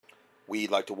We'd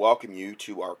like to welcome you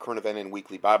to our current event and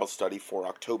weekly Bible study for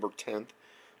October 10th,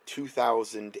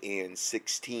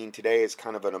 2016. Today is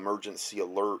kind of an emergency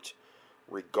alert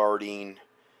regarding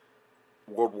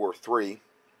World War III,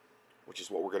 which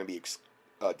is what we're going to be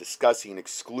discussing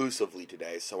exclusively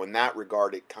today. So in that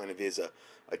regard, it kind of is a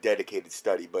dedicated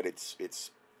study, but it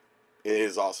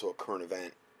is also a current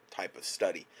event type of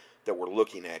study that we're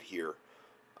looking at here.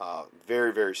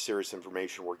 Very, very serious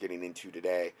information we're getting into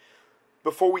today.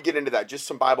 Before we get into that, just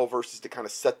some Bible verses to kind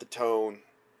of set the tone,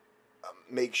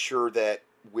 make sure that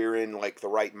we're in like the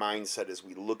right mindset as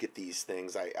we look at these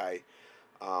things. I've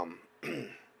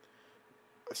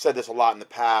said this a lot in the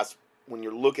past. When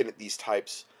you're looking at these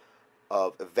types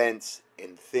of events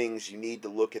and things, you need to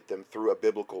look at them through a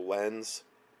biblical lens.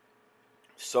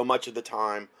 So much of the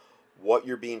time, what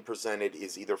you're being presented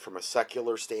is either from a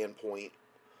secular standpoint,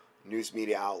 news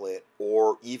media outlet,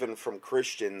 or even from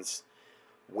Christians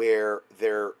where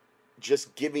they're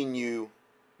just giving you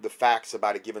the facts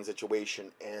about a given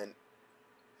situation and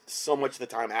so much of the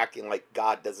time acting like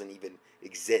God doesn't even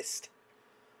exist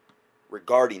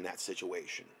regarding that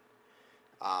situation.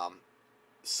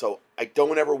 So I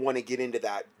don't ever want to get into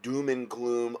that doom and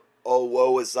gloom, oh,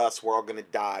 woe is us, we're all going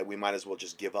to die, we might as well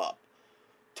just give up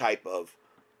type of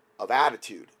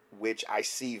attitude, which I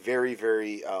see very,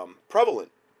 very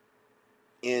prevalent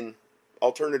in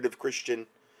alternative Christian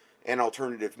and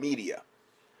alternative media.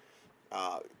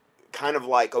 Kind of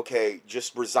like, okay,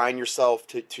 just resign yourself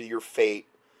to your fate,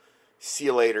 see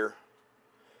you later.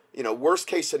 You know, worst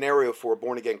case scenario for a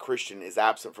born again Christian is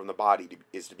absent from the body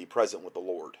is to be present with the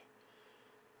Lord.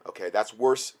 Okay, that's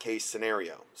worst case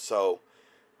scenario. So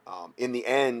in the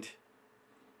end,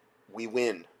 we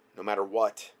win no matter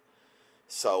what.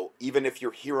 So even if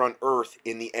you're here on earth,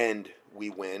 in the end,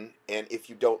 we win. And if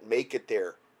you don't make it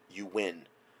there, you win.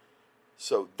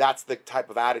 So that's the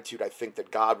type of attitude I think that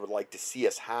God would like to see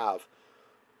us have,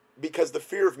 because the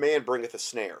fear of man bringeth a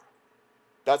snare.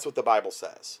 That's what the Bible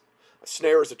says. A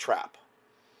snare is a trap.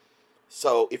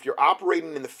 So if you're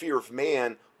operating in the fear of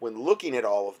man when looking at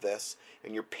all of this,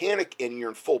 and you're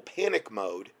in full panic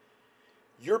mode,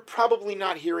 you're probably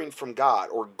not hearing from God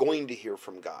or going to hear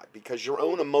from God, because your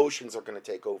own emotions are going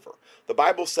to take over. The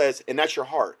Bible says, and that's your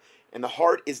heart, and the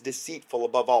heart is deceitful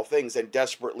above all things and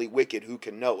desperately wicked, who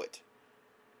can know it?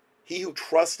 He who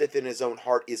trusteth in his own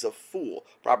heart is a fool.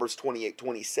 Proverbs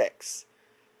 28:26.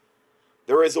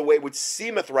 There is a way which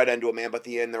seemeth right unto a man, but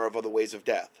the end thereof are the ways of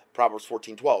death. Proverbs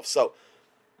 14:12. So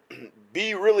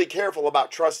be really careful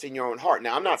about trusting your own heart.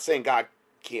 Now, I'm not saying God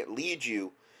can't lead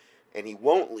you and he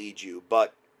won't lead you,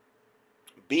 but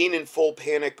being in full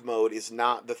panic mode is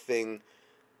not the thing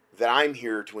that I'm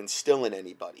here to instill in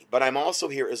anybody. But I'm also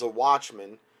here as a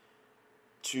watchman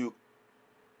to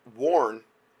warn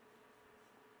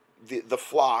the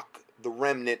flock, the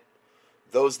remnant,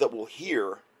 those that will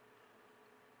hear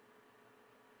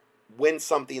when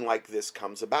something like this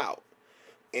comes about.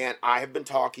 And I have been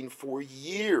talking for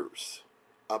years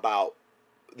about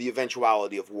the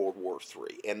eventuality of World War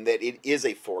III, and that it is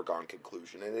a foregone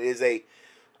conclusion, and it is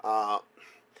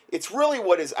it's really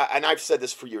what is, and I've said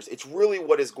this for years, it's really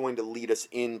what is going to lead us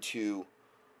into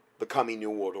the coming New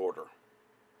World Order,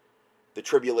 the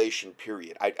tribulation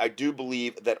period. I do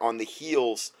believe that on the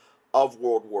heels of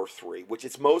World War III, which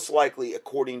it's most likely,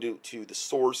 according to the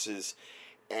sources,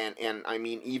 and I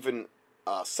mean even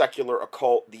secular,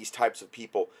 occult, these types of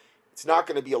people, it's not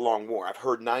going to be a long war. I've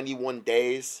heard 91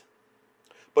 days,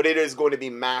 but it is going to be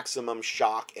maximum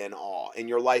shock and awe, and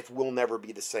your life will never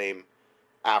be the same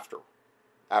after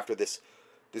this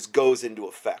goes into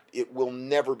effect. It will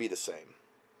never be the same.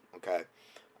 Okay,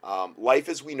 life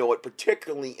as we know it,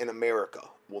 particularly in America,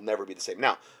 will never be the same.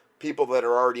 Now, people that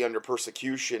are already under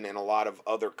persecution in a lot of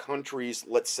other countries,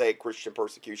 let's say Christian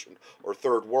persecution or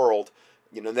third world,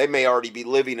 you know, they may already be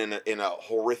living in a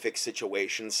horrific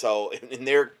situation. So in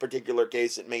their particular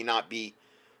case, it may not be,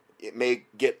 it may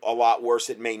get a lot worse.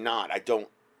 It may not.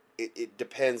 It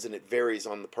depends, and it varies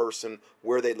on the person,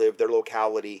 where they live, their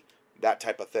locality, that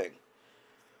type of thing.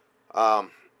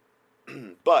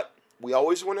 But we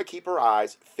always want to keep our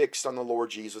eyes fixed on the Lord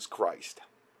Jesus Christ,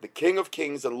 the King of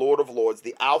Kings and Lord of Lords,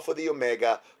 the Alpha, the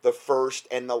Omega, the first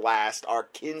and the last, our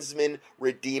kinsman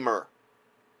redeemer.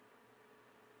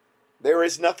 There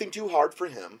is nothing too hard for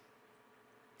him.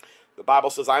 The Bible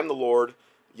says, I'm the Lord,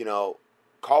 you know,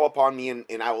 call upon me and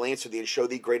I will answer thee and show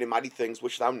thee great and mighty things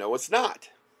which thou knowest not.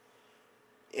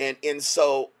 And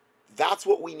so that's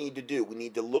what we need to do. We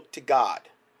need to look to God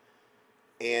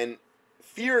and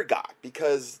fear God,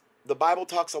 because the Bible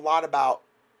talks a lot about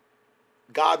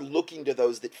God looking to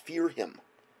those that fear him.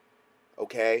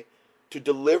 Okay? to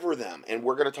deliver them. And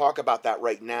we're going to talk about that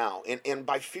right now. And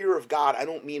by fear of God, I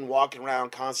don't mean walking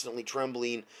around constantly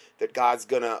trembling that God's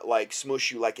going to like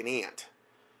smush you like an ant,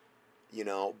 you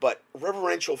know, but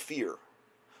reverential fear.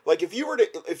 Like if you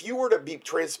were to be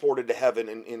transported to heaven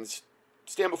and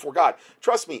stand before God,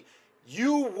 trust me,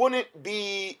 you wouldn't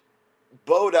be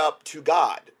bowed up to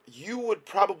God. You would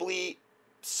probably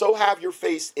so have your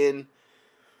face in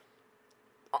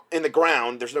the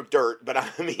ground. There's no dirt, but I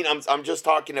mean, I'm just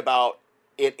talking about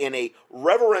it in a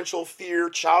reverential fear,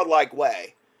 childlike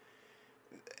way.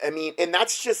 I mean, and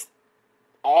that's just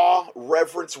awe,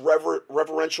 reverence,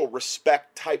 reverential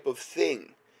respect type of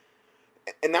thing.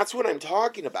 And that's what I'm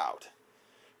talking about.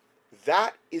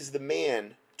 That is the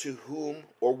man to whom,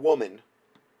 or woman,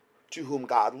 to whom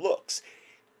God looks.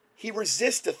 He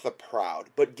resisteth the proud,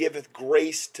 but giveth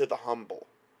grace to the humble.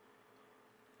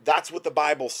 That's what the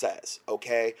Bible says,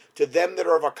 okay? To them that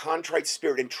are of a contrite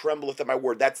spirit and trembleth at my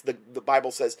word. That's the Bible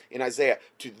says in Isaiah,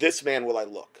 to this man will I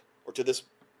look, or to this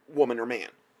woman or man.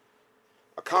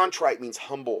 A contrite means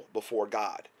humble before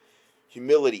God.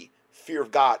 Humility, fear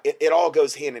of God, it all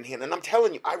goes hand in hand. And I'm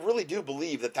telling you, I really do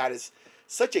believe that that is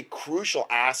such a crucial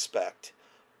aspect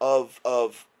of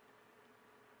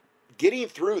getting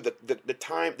through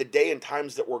the day and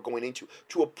times that we're going into,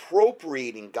 to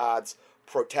appropriating God's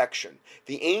protection.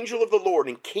 The angel of the Lord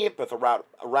encampeth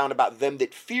around about them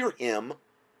that fear him,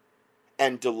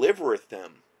 and delivereth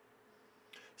them.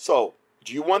 So,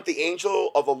 do you want the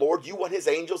angel of the Lord? You want his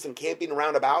angels encamping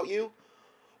around about you?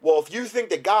 Well, if you think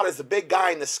that God is the big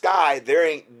guy in the sky,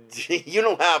 you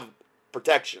don't have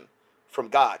protection from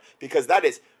God, because that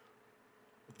is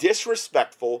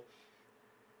disrespectful,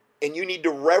 and you need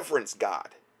to reverence God.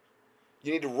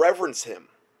 You need to reverence him.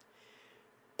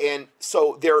 And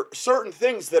so there are certain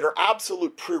things that are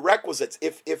absolute prerequisites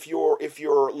if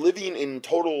you're living in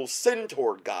total sin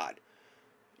toward God.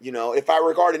 You know, if I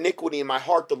regard iniquity in my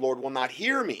heart, the Lord will not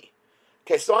hear me.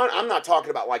 Okay, so I'm not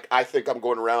talking about like I think I'm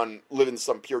going around living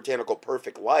some puritanical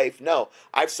perfect life. No,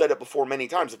 I've said it before many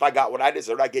times. If I got what I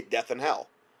deserved, I get death and hell.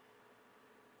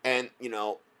 And, you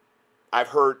know, I've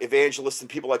heard evangelists and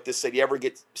people like this say, "Do you ever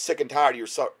get sick and tired of your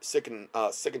sick and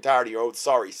tired of your old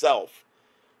sorry self?"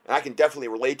 And I can definitely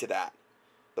relate to that.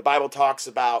 The Bible talks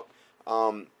about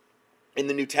in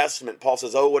the New Testament, Paul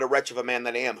says, "Oh, what a wretch of a man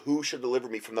that I am! Who should deliver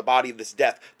me from the body of this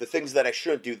death? The things that I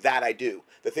shouldn't do, that I do.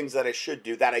 The things that I should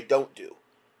do, that I don't do."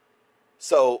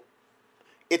 So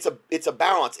it's a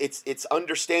balance. It's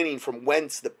understanding from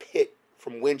whence the pit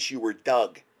from whence you were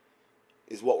dug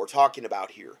is what we're talking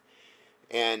about here.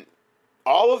 And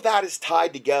all of that is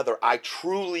tied together, I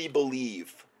truly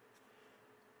believe,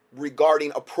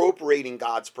 regarding appropriating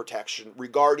God's protection,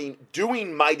 regarding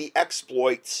doing mighty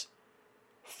exploits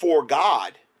for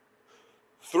God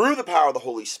through the power of the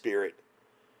Holy Spirit,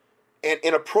 and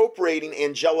appropriating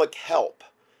angelic help,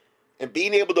 and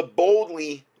being able to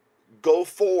boldly go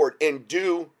forward and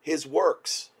do his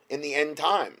works in the end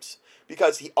times,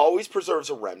 because he always preserves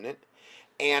a remnant.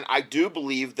 And I do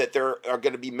believe that there are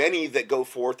going to be many that go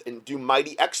forth and do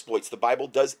mighty exploits. The Bible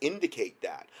does indicate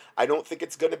that. I don't think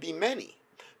it's going to be many.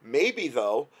 Maybe,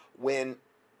 though, when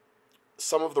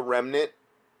some of the remnant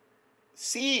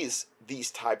sees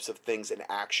these types of things in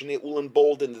action, it will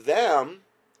embolden them,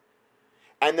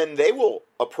 and then they will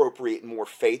appropriate more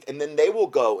faith, and then they will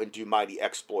go and do mighty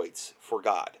exploits for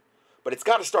God. But it's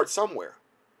got to start somewhere.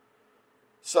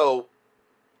 So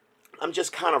I'm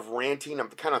just kind of ranting. I'm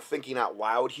kind of thinking out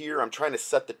loud here. I'm trying to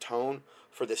set the tone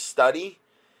for this study,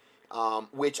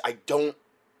 which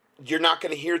you're not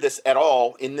going to hear this at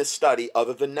all in this study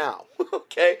other than now.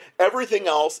 Okay? Everything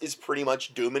else is pretty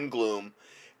much doom and gloom.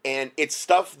 And it's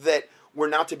stuff that we're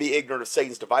not to be ignorant of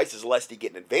Satan's devices lest he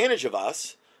get an advantage of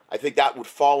us. I think that would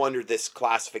fall under this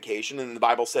classification. And the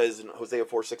Bible says in Hosea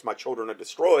 4:6, "My children are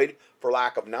destroyed for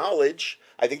lack of knowledge."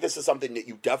 I think this is something that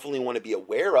you definitely want to be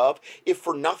aware of, if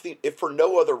for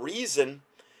no other reason,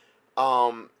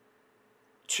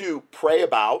 to pray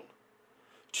about,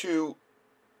 to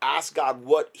ask God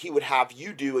what he would have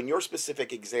you do in your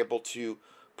specific example to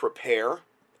prepare.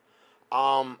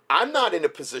 I'm not in a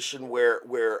position where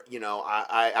you know,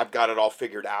 I've got it all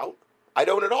figured out. I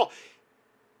don't at all.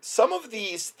 Some of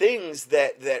these things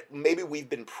that maybe we've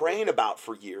been praying about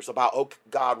for years, about, oh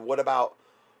God,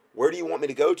 where do you want me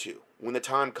to go to when the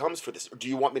time comes for this? Or do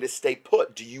you want me to stay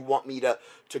put? Do you want me to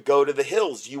go to the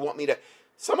hills? Do you want me to,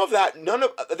 some of that,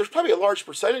 there's probably a large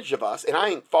percentage of us, and I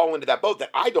ain't fallen into that boat,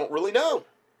 that I don't really know.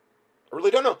 I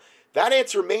really don't know. That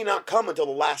answer may not come until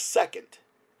the last second.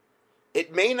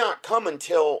 It may not come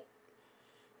until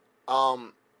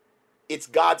it's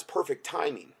God's perfect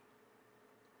timing.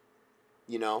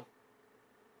 You know,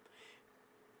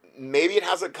 Maybe it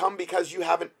hasn't come because you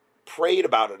haven't prayed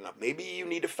about it enough. Maybe you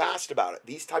need to fast about it.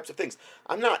 These types of things.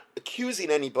 I'm not accusing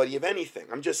anybody of anything.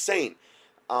 I'm just saying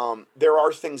there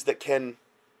are things that can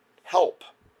help.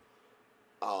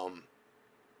 Um,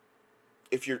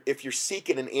 if you're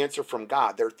seeking an answer from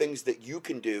God, there are things that you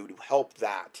can do to help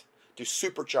that, to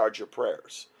supercharge your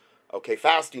prayers. Okay,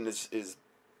 fasting is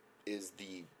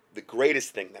the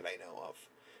greatest thing that I know of.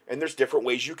 And there's different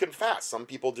ways you can fast. Some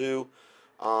people do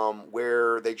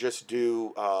where they just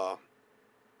do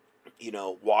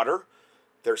water.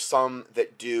 There's some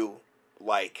that do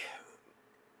like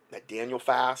that Daniel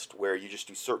fast where you just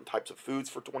do certain types of foods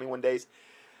for 21 days.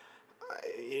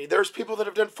 There's people that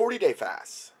have done 40-day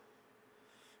fasts.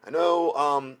 I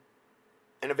know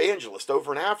an evangelist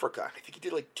over in Africa. I think he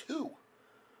did like 2.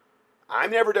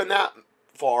 I've never done that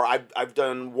far. I've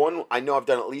done one. I know I've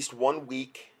done at least 1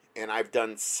 week, and I've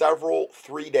done several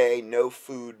 3-day no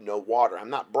food, no water. I'm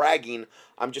not bragging.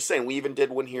 I'm just saying we even did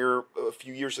one here a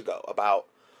few years ago about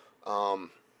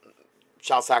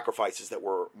child sacrifices that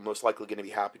were most likely going to be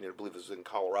happening. I believe it was in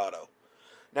Colorado.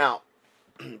 Now,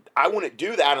 I wouldn't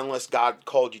do that unless God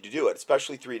called you to do it,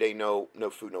 especially 3-day no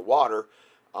food, no water.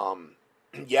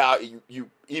 Yeah, you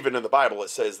even in the Bible it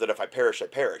says that if I perish, I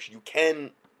perish. You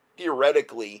can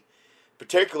theoretically,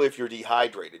 particularly if you're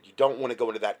dehydrated, you don't want to go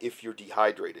into that if you're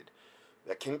dehydrated.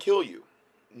 That can kill you.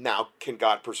 Now, can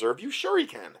God preserve you? Sure he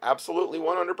can. Absolutely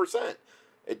 100%.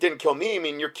 It didn't kill me. I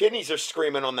mean, your kidneys are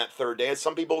screaming on that 3rd day. And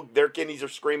some people, their kidneys are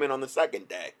screaming on the 2nd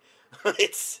day.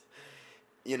 It's,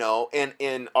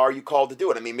 and are you called to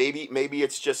do it? I mean, maybe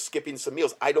it's just skipping some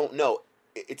meals. I don't know.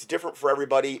 It's different for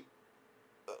everybody.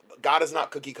 God is not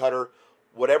cookie cutter.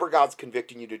 Whatever God's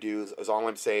convicting you to do is all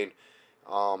I'm saying.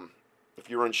 If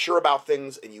you're unsure about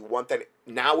things and you want that,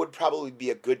 now would probably be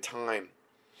a good time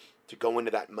to go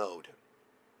into that mode.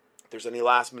 If there's any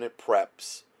last minute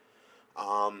preps,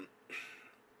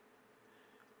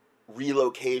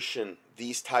 relocation,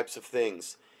 these types of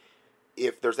things.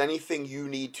 If there's anything you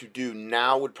need to do,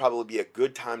 now would probably be a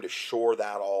good time to shore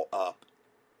that all up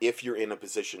if you're in a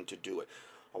position to do it.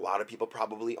 A lot of people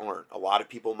probably aren't. A lot of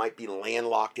people might be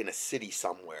landlocked in a city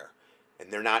somewhere,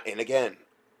 and they're not. And again,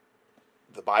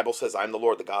 the Bible says, I'm the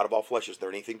Lord, the God of all flesh. Is there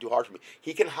anything too hard for me?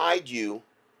 He can hide you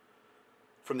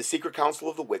from the secret counsel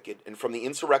of the wicked and from the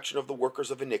insurrection of the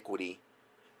workers of iniquity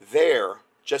there,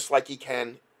 just like he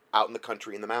can out in the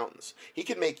country in the mountains. He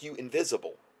can make you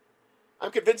invisible.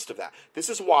 I'm convinced of that. This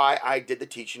is why I did the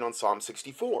teaching on Psalm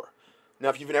 64. Now,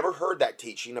 if you've never heard that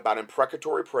teaching about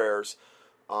imprecatory prayers,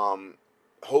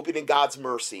 hoping in God's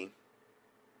mercy,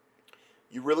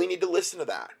 you really need to listen to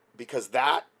that, because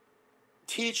that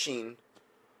teaching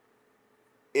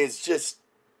is just,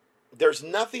 there's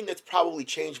nothing that's probably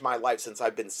changed my life since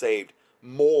I've been saved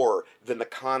more than the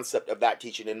concept of that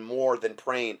teaching and more than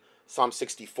praying Psalm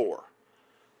 64.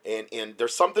 And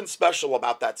there's something special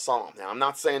about that psalm. Now, I'm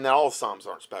not saying that all psalms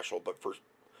aren't special, but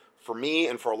for me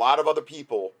and for a lot of other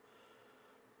people,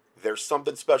 there's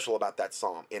something special about that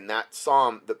psalm. In that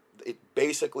psalm, it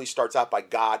basically starts out by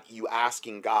you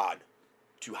asking God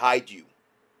to hide you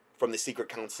from the secret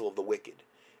counsel of the wicked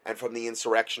and from the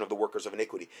insurrection of the workers of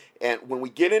iniquity. And when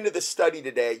we get into this study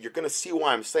today, you're going to see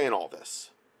why I'm saying all this.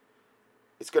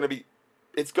 It's going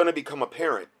to become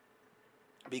apparent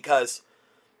because,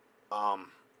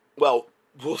 well,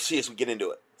 we'll see as we get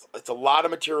into it. It's a lot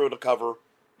of material to cover.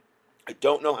 I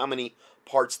don't know how many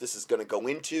parts this is going to go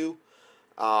into.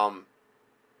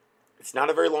 It's not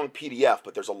a very long PDF,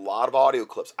 but there's a lot of audio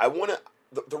clips.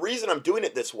 The reason I'm doing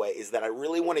it this way is that I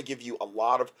really want to give you a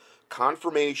lot of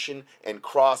confirmation and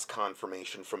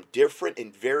cross-confirmation from different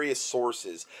and various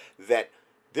sources that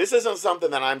this isn't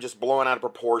something that I'm just blowing out of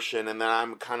proportion and then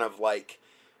I'm kind of like,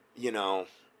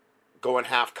 going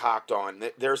half-cocked on.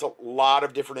 There's a lot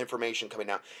of different information coming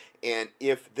out. And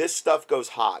if this stuff goes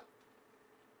hot,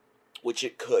 which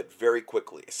it could very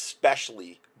quickly,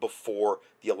 especially before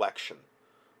the election,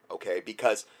 okay?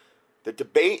 Because the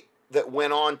debate that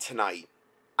went on tonight,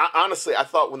 honestly, I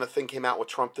thought when the thing came out with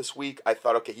Trump this week, I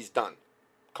thought, okay, he's done.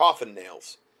 Coffin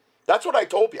nails. That's what I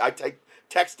told people. I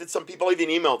texted some people, I even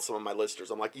emailed some of my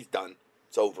listeners. I'm like, he's done.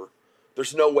 It's over.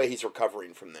 There's no way he's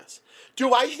recovering from this.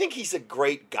 Do I think he's a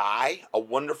great guy? A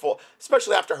wonderful,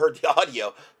 especially after I heard the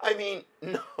audio. I mean,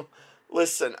 no.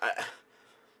 Listen,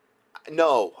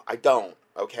 no, I don't.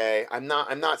 Okay? I'm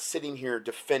not sitting here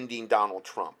defending Donald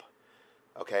Trump.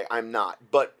 Okay? I'm not.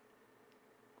 But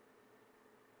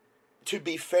to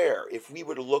be fair, if we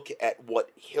were to look at what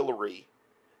Hillary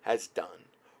has done,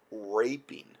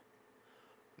 raping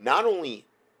not only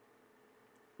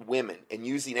women and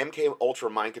using MK Ultra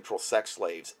mind control sex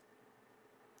slaves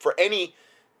for any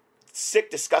sick,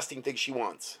 disgusting thing she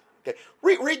wants. Okay,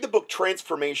 read the book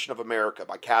Transformation of America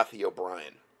by Kathy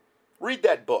O'Brien. Read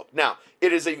that book. Now,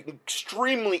 it is an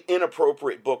extremely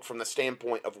inappropriate book from the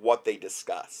standpoint of what they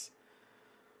discuss.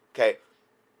 Okay,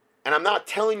 and I'm not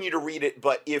telling you to read it,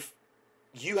 but if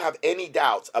you have any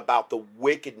doubts about the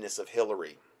wickedness of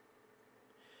Hillary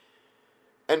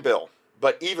and Bill,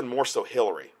 but even more so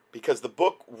Hillary, because the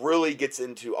book really gets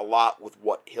into a lot with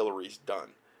what Hillary's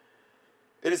done.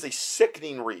 It is a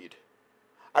sickening read.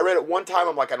 I read it one time.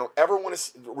 I'm like, I don't ever want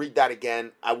to read that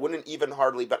again. I wouldn't even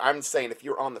hardly, but I'm saying if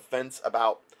you're on the fence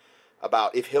about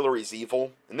if Hillary's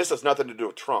evil, and this has nothing to do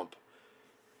with Trump,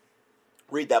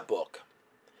 read that book.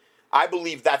 I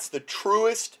believe that's the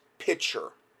truest picture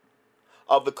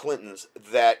of the Clintons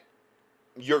that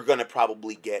you're going to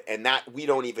probably get, and that we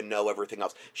don't even know everything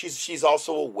else. She's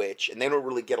also a witch, and they don't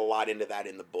really get a lot into that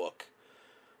in the book.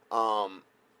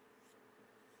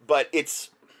 But it's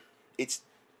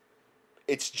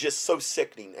just so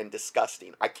sickening and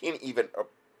disgusting. I can't even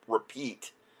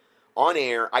repeat on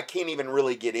air. I can't even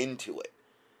really get into it.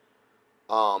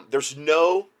 There's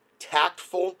no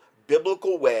tactful,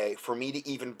 biblical way for me to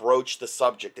even broach the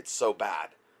subject. It's so bad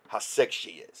how sick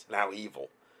she is and how evil.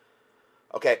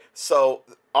 Okay, so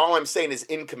all I'm saying is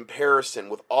in comparison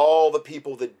with all the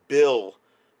people that Bill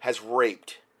has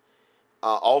raped,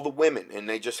 all the women, and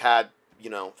they just had,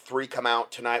 3 come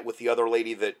out tonight with the other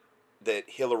lady that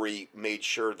Hillary made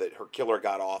sure that her killer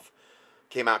got off,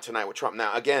 came out tonight with Trump.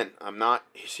 Now, again, I'm not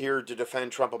here to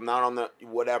defend Trump. I'm not on the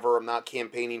whatever. I'm not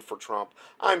campaigning for Trump.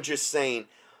 I'm just saying,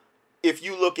 if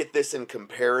you look at this in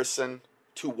comparison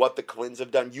to what the Clintons have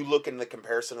done, you look in the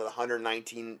comparison of the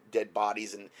 119 dead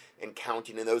bodies and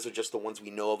counting, and those are just the ones we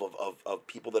know of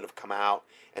people that have come out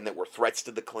and that were threats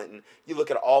to the Clinton. You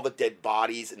look at all the dead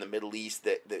bodies in the Middle East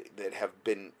that have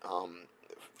been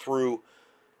through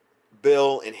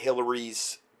Bill and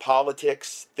Hillary's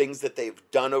politics, things that they've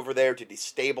done over there to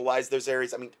destabilize those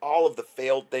areas. I mean, all of the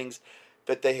failed things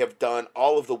that they have done,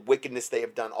 all of the wickedness they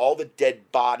have done, all the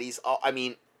dead bodies.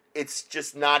 It's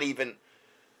just not even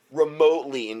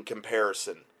remotely in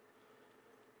comparison,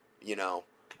 to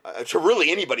really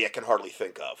anybody I can hardly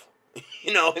think of.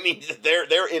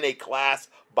 They're in a class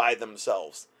by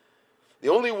themselves. The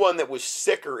only one that was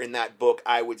sicker in that book,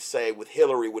 I would say, with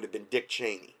Hillary would have been Dick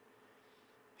Cheney.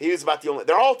 He was about the only.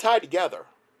 They're all tied together.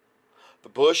 The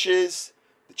Bushes,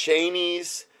 the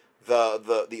Cheneys,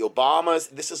 the Obamas.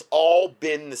 This has all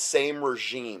been the same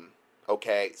regime,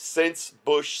 okay, since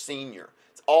Bush Sr.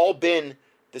 It's all been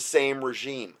the same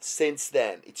regime since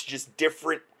then. It's just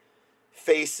different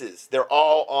faces. They're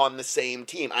all on the same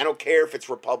team. I don't care if it's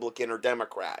Republican or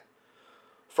Democrat.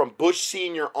 From Bush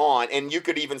Sr. on, and you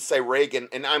could even say Reagan,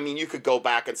 and I mean, you could go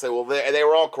back and say, well, they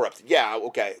were all corrupted. Yeah,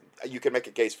 okay, you can make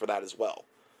a case for that as well.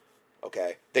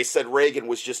 Okay, they said Reagan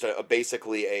was just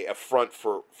basically a front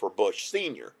for Bush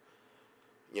Sr.,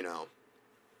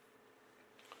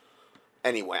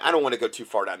 Anyway, I don't want to go too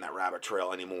far down that rabbit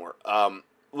trail anymore.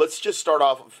 Let's just start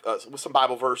off with some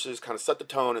Bible verses, kind of set the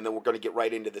tone, and then we're going to get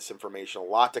right into this information. A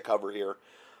lot to cover here.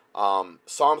 Psalm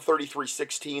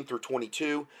 33:16 through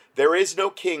 22. There is no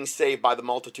king saved by the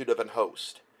multitude of an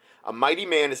host. A mighty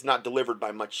man is not delivered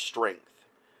by much strength.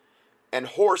 And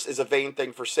horse is a vain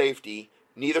thing for safety,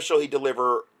 neither shall he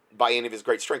deliver by any of his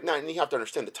great strength. Now, and you have to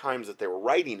understand the times that they were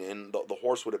writing in, the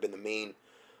horse would have been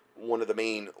one of the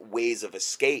main ways of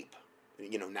escape.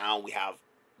 Now we have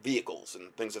vehicles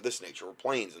and things of this nature, or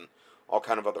planes and all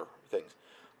kind of other things.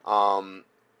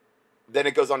 Then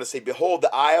it goes on to say, behold,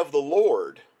 the eye of the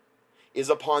Lord is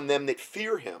upon them that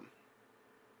fear him,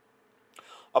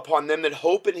 upon them that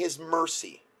hope in his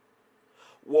mercy.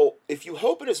 Well, if you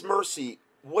hope in his mercy,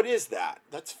 what is that?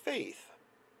 That's faith.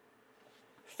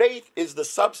 Faith is the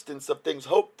substance of things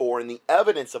hoped for and the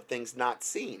evidence of things not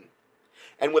seen.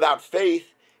 And without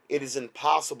faith, it is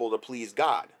impossible to please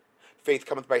God. Faith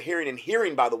cometh by hearing, and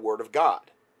hearing by the word of God.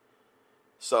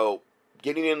 So,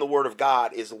 getting in the word of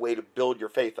God is a way to build your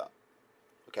faith up.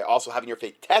 Okay, also having your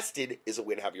faith tested is a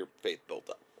way to have your faith built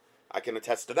up. I can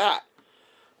attest to that.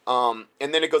 And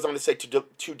then it goes on to say,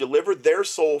 to deliver their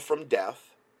soul from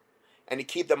death and to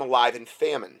keep them alive in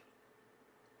famine,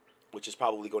 which is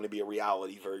probably going to be a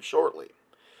reality very shortly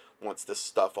once this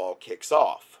stuff all kicks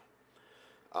off.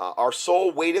 Our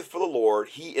soul waiteth for the Lord.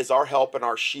 He is our help and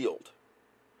our shield.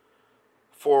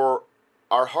 For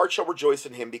our heart shall rejoice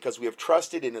in him, because we have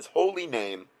trusted in his holy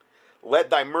name. Let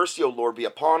thy mercy, O Lord, be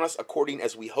upon us, according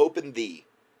as we hope in thee.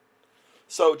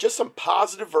 So just some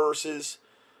positive verses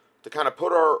to kind of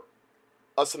put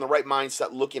us in the right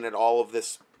mindset, looking at all of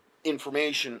this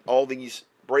information, all these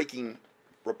breaking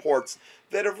reports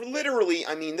that have literally,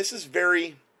 this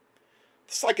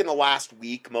it's like in the last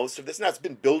week, most of this, and that's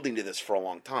been building to this for a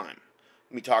long time.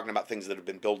 We're talking about things that have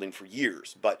been building for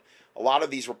years, but a lot of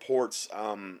these reports,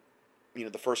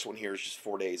 the first one here is just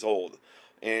 4 days old,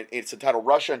 and it's entitled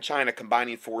 "Russia and China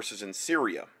Combining Forces in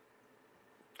Syria."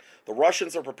 The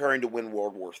Russians are preparing to win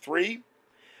World War III.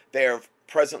 They have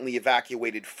presently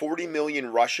evacuated 40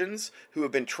 million Russians who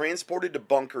have been transported to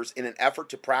bunkers in an effort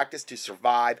to practice to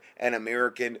survive an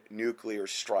American nuclear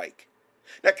strike.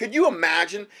 Now, could you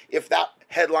imagine if that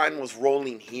headline was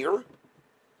rolling here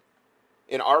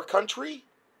in our country?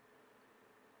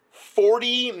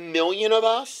 40 million of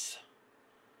us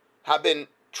have been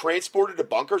transported to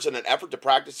bunkers in an effort to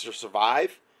practice to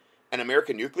survive an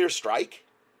American nuclear strike?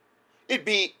 It'd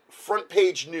be front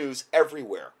page news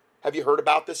everywhere. Have you heard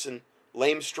about this in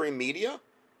lamestream media?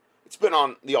 It's been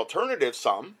on the alternative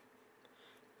some,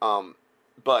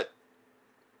 but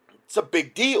it's a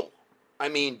big deal. I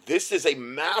mean, this is a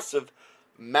massive,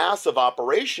 massive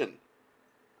operation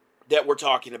that we're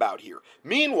talking about here.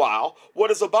 Meanwhile,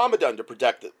 what has Obama done to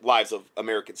protect the lives of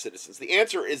American citizens? The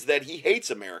answer is that he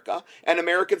hates America, and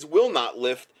Americans will not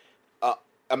lift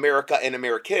America and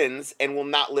Americans, and will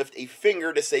not lift a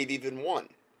finger to save even one,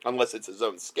 unless it's his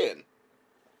own skin.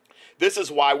 This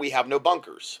is why we have no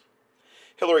bunkers.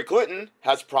 Hillary Clinton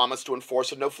has promised to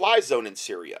enforce a no-fly zone in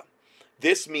Syria.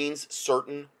 This means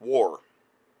certain war.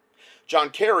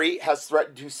 John Kerry has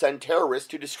threatened to send terrorists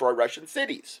to destroy Russian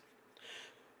cities.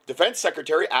 Defense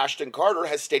Secretary Ashton Carter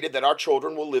has stated that our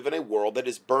children will live in a world that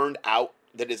is burned out,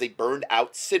 that is a burned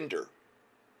out cinder.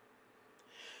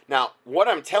 Now, what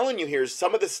I'm telling you here is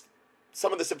some of this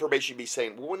information you'd be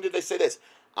saying, well, when did they say this?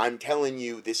 I'm telling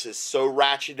you, this is so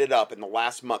ratcheted up in the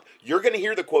last month. You're going to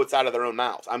hear the quotes out of their own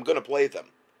mouths. I'm going to play them.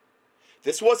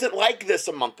 This wasn't like this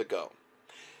a month ago.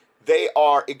 They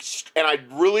are, and I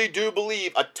really do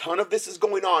believe a ton of this is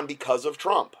going on because of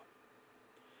Trump.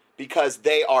 Because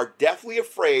they are deathly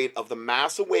afraid of the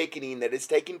mass awakening that is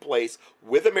taking place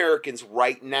with Americans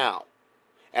right now.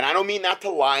 And I don't mean that to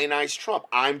lionize Trump.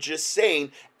 I'm just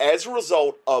saying, as a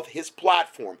result of his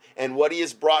platform and what he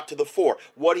has brought to the fore,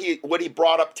 what he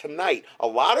brought up tonight, a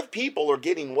lot of people are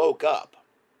getting woke up.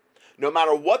 No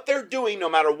matter what they're doing, no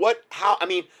matter I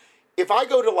mean, if I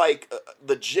go to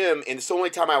the gym and it's the only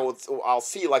time I'll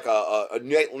see like a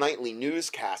nightly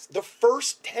newscast, the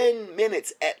first 10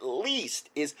 minutes at least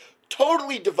is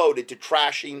totally devoted to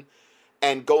trashing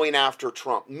and going after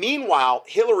Trump. Meanwhile,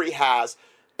 Hillary has,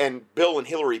 and Bill and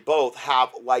Hillary both have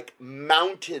like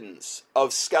mountains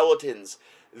of skeletons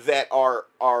that are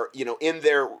in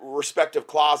their respective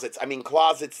closets. I mean,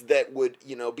 closets that would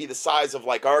be the size of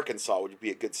like Arkansas, would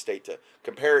be a good state to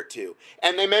compare it to.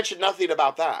 And they mentioned nothing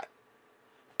about that.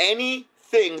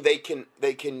 Anything they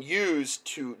can use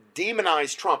to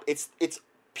demonize Trump, it's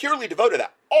purely devoted to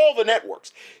that. All the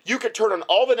networks, you could turn on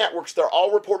all the networks; they're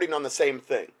all reporting on the same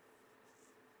thing,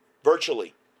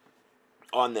 virtually,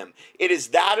 on them. It is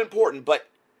that important. But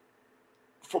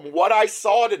from what I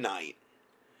saw tonight,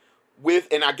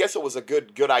 and I guess it was a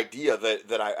good idea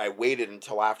that I waited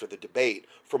until after the debate.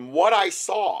 From what I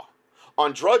saw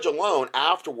on Drudge alone,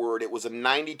 afterward, it was a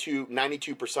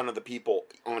 92% of the people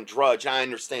on Drudge. And I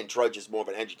understand Drudge is more of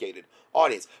an educated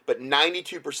audience, but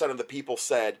 92% of the people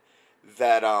said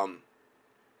that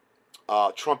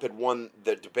Trump had won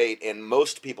the debate, and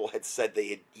most people had said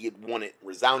he had won it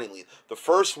resoundingly. The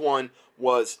first one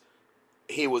was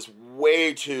he was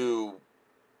way too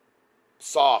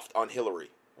soft on Hillary.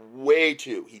 Way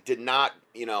too. He did not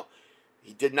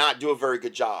do a very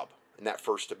good job in that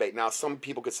first debate. Now, some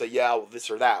people could say, yeah, well,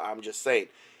 this or that. I'm just saying,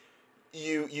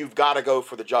 you've got to go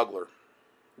for the juggler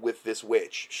with this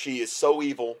witch. She is so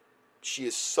evil. She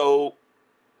is so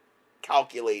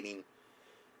calculating,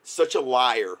 such a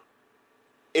liar.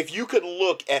 If you could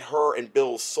look at her and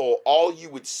Bill's soul, all you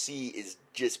would see is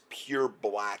just pure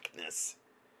blackness.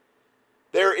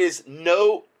 There is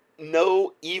no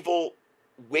evil,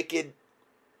 wicked,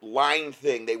 lying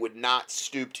thing they would not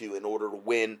stoop to in order to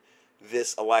win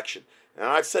this election. And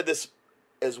I've said this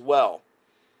as well.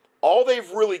 All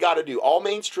they've really got to do, all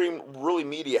mainstream really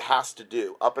media has to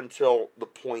do up until the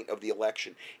point of the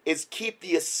election, is keep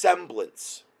the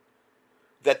semblance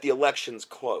that the election's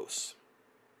close.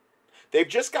 They've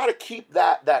just got to keep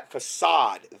that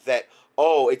facade that,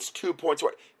 oh, it's 2 points.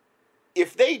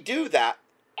 If they do that,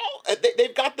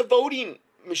 they've got the voting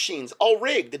machines all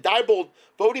rigged, the Diebold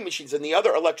voting machines and the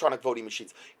other electronic voting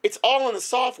machines. It's all in the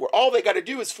software. All they got to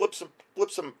do is flip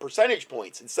some percentage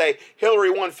points and say Hillary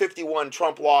won 51,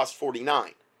 Trump lost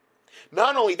 49.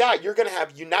 Not only that, you're going to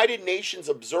have United Nations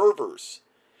observers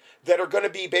that are going to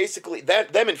be basically them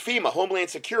and FEMA,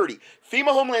 Homeland Security. FEMA,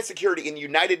 Homeland Security, and the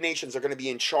United Nations are going to be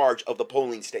in charge of the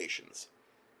polling stations.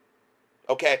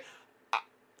 Okay?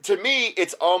 To me,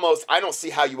 it's almost, I don't see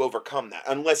how you overcome that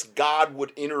unless God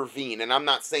would intervene. And I'm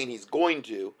not saying he's going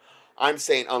to. I'm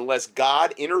saying unless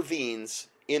God intervenes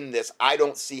in this, I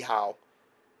don't see how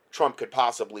Trump could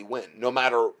possibly win, no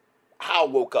matter how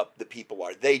woke up the people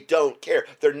are. They don't care.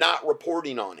 They're not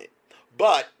reporting on it.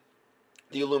 But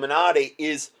the Illuminati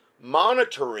is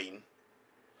monitoring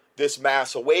this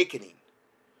mass awakening.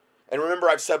 And remember,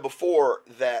 I've said before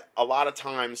that a lot of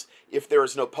times, if there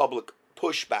is no public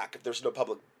pushback, if there's no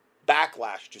public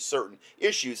backlash to certain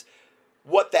issues,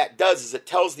 what that does is it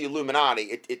tells the Illuminati,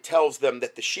 it tells them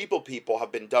that the sheeple people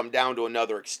have been dumbed down to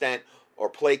another extent, or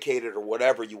placated, or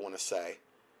whatever you want to say,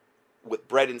 with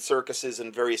bread and circuses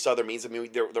and various other means. I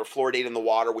mean, they're fluoridating the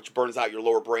water, which burns out your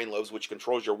lower brain lobes, which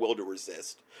controls your will to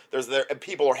resist. And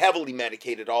people are heavily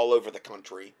medicated all over the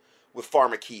country with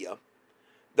pharmakia.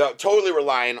 They're totally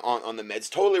relying on the meds,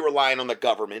 totally relying on the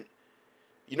government.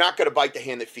 You're not going to bite the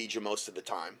hand that feeds you most of the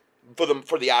time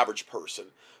for the average person.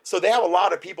 So they have a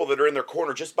lot of people that are in their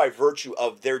corner just by virtue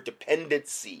of their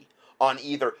dependency on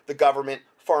either the government,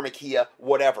 pharmakia,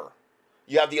 whatever.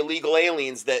 You have the illegal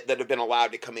aliens that have been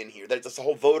allowed to come in here. That's a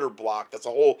whole voter block. That's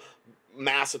a whole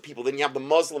mass of people. Then you have the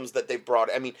Muslims that they've brought.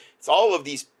 I mean, it's all of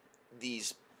these.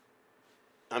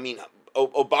 I mean,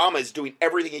 Obama is doing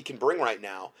everything he can bring right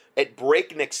now at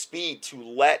breakneck speed to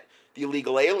let the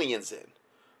illegal aliens in.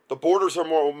 The borders are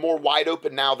more wide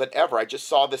open now than ever. I just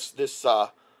saw this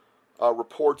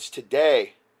reports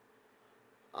today,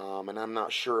 and I'm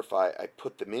not sure if I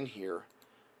put them in here.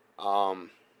 I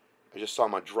just saw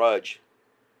my Drudge.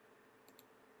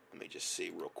 Let me just see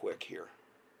real quick here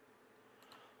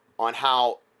on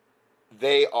how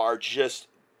they are just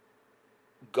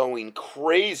going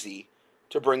crazy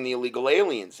to bring the illegal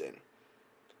aliens in.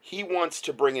 He wants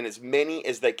to bring in as many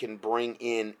as they can bring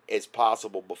in as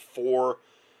possible before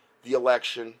the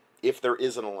election, if there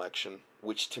is an election,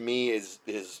 which to me is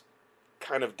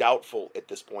kind of doubtful at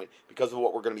this point because of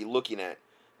what we're going to be looking at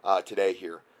today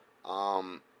here.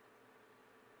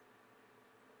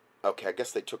 Okay, I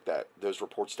guess they took those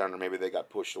reports down, or maybe they got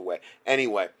pushed away.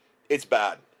 Anyway, it's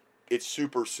bad. It's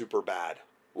super, super bad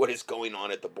what is going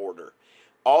on at the border.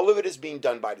 All of it is being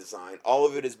done by design. All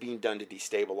of it is being done to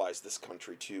destabilize this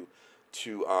country, to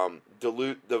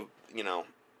dilute the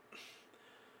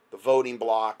voting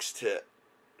blocks.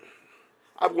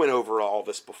 I've went over all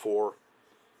this before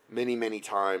many, many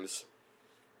times.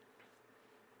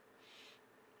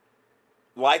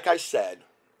 Like I said,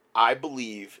 I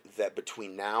believe that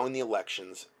between now and the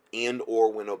elections, and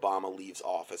or when Obama leaves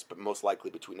office, but most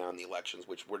likely between now and the elections,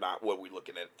 which we're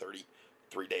looking at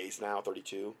 33 days now,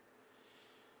 32,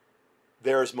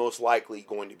 there is most likely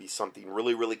going to be something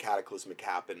really, really cataclysmic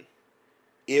happen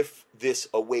if this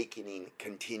awakening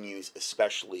continues,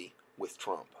 especially with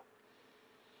Trump.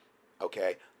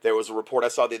 Okay, there was a report I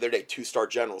saw the other day, 2-star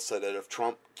generals said that if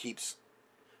Trump keeps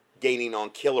gaining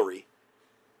on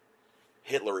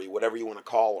Hillary, whatever you want to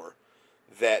call her,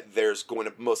 that there's going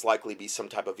to most likely be some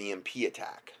type of EMP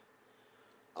attack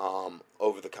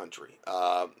over the country.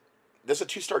 There's a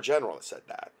 2-star general that said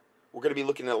that. We're going to be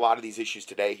looking at a lot of these issues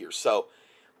today here. So,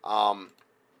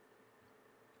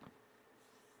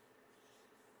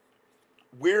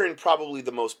 we're in probably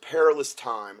the most perilous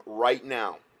time right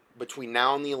now, between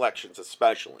now and the elections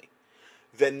especially,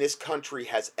 than this country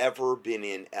has ever been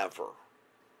in ever.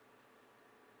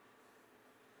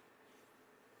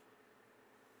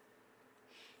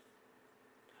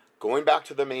 Going back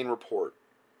to the main report,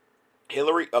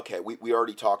 Hillary, okay, we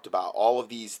already talked about all of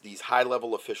these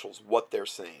high-level officials, what they're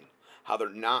saying, how they're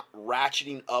not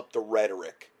ratcheting up the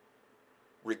rhetoric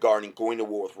regarding going to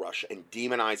war with Russia and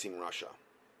demonizing Russia.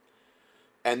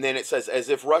 And then it says, as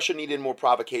if Russia needed more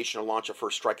provocation to launch a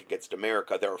first strike against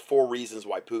America, there are 4 reasons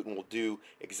why Putin will do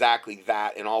exactly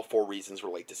that, and all 4 reasons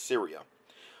relate to Syria.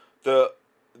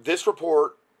 This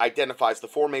report identifies the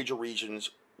 4 major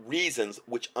reasons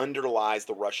which underlies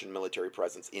the Russian military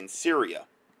presence in Syria.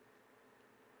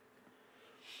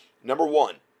 Number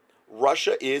 1,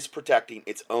 Russia is protecting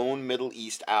its own Middle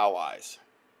East allies.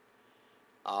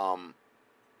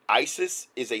 ISIS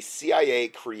is a CIA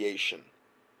creation.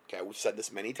 Okay, we've said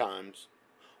this many times.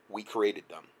 We created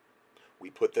them. We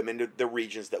put them into the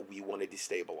regions that we want to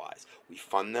destabilize. We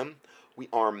fund them, we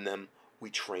arm them, we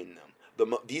train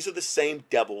them. These are the same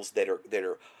devils that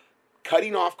are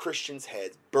cutting off Christians'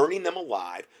 heads, burning them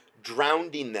alive,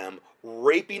 drowning them,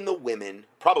 raping the women,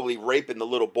 probably raping the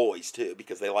little boys too,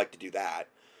 because they like to do that.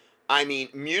 I mean,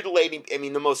 mutilating,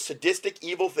 the most sadistic,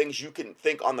 evil things you can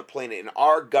think on the planet, and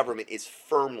our government is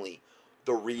firmly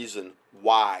the reason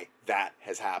why that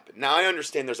has happened. Now, I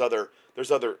understand there's other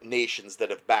nations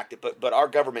that have backed it, but our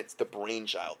government's the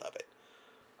brainchild of it.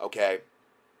 Okay?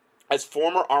 As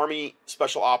former Army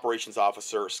Special Operations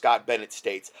Officer Scott Bennett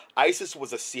states, ISIS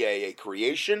was a CIA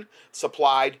creation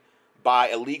supplied by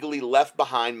illegally left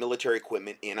behind military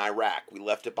equipment in Iraq. We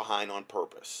left it behind on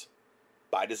purpose,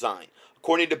 by design.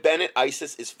 According to Bennett,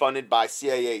 ISIS is funded by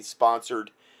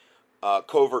CIA-sponsored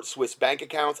covert Swiss bank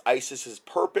accounts. ISIS's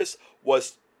purpose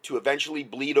was to eventually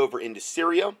bleed over into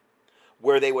Syria,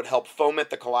 where they would help foment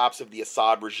the collapse of the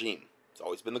Assad regime. It's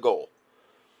always been the goal.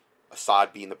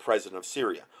 Assad being the president of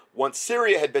Syria. Once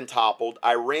Syria had been toppled,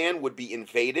 Iran would be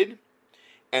invaded,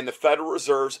 and the Federal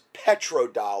Reserve's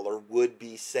petrodollar would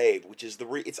be saved, which is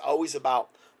it's always about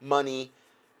money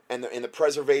and the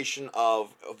preservation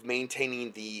of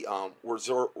maintaining the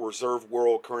reserve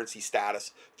world currency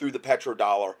status through the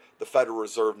petrodollar, the Federal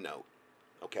Reserve note.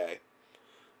 Okay?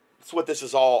 That's what this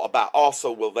is all about.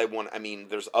 Also,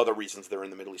 there's other reasons they're in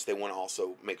the Middle East. They want to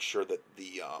also make sure that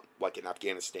like in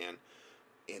Afghanistan,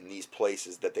 in these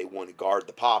places, that they want to guard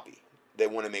the poppy. They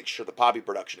want to make sure the poppy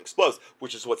production explodes,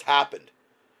 which is what's happened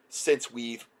since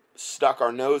we've stuck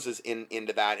our noses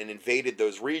into that and invaded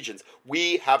those regions.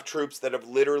 We have troops that have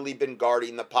literally been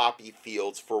guarding the poppy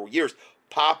fields for years.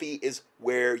 Poppy is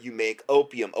where you make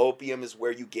opium. Opium is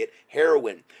where you get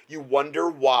heroin. You wonder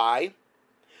why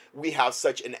we have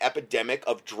such an epidemic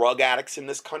of drug addicts in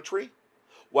this country?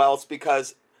 Well, it's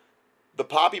because the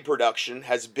poppy production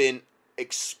has been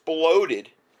exploded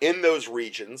in those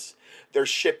regions. They're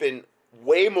shipping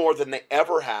way more than they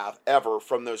ever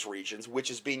from those regions, which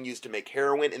is being used to make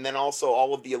heroin, and then also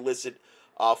all of the illicit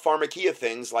pharmacia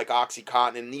things like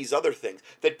OxyContin and these other things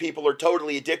that people are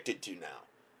totally addicted to now.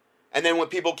 And then when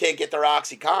people can't get their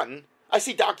OxyContin, I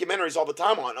see documentaries all the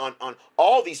time on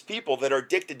all these people that are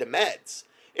addicted to meds.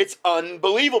 It's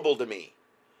unbelievable to me.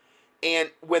 And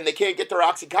when they can't get their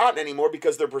OxyContin anymore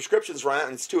because their prescriptions run out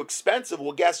and it's too expensive,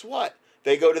 well, guess what?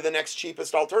 They go to the next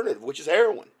cheapest alternative, which is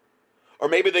heroin. Or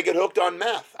maybe they get hooked on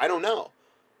meth. I don't know.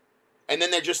 And then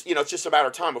they're just, it's just a matter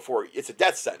of time before it's a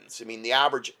death sentence. I mean, the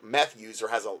average meth user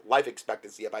has a life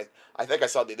expectancy of, I think I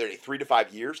saw the other day, 3 to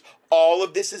 5 years. All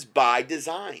of this is by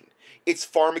design. It's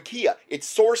pharmakia. It's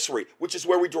sorcery, which is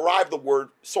where we derive the word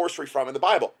sorcery from in the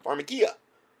Bible. Pharmakia.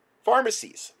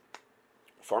 Pharmacies.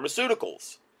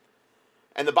 Pharmaceuticals.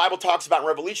 And the Bible talks about in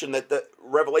Revelation that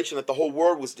the whole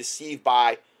world was deceived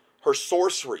by her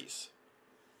sorceries.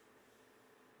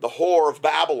 The whore of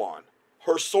Babylon.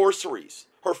 Her sorceries.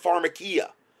 Her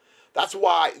pharmakia. That's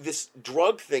why this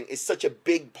drug thing is such a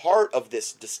big part of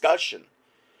this discussion.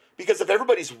 Because if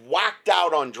everybody's whacked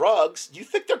out on drugs, do you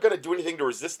think they're going to do anything to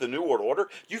resist the New World Order?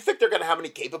 Do you think they're going to have any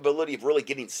capability of really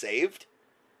getting saved?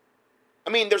 I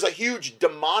mean, there's a huge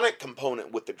demonic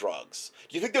component with the drugs.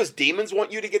 Do you think those demons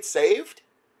want you to get saved?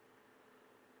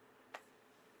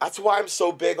 That's why I'm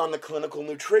so big on the clinical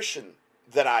nutrition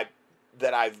that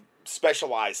I've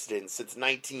specialized in since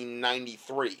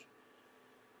 1993.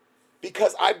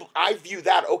 Because I view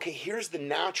that, okay, here's the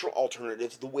natural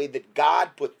alternatives, the way that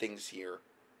God put things here.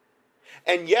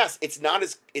 And yes, it's not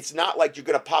like you're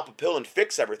going to pop a pill and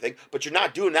fix everything, but you're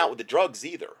not doing that with the drugs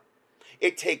either.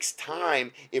 It takes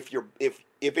time. If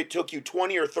it took you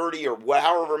 20 or 30 or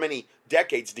however many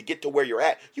decades to get to where you're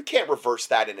at, you can't reverse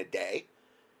that in a day.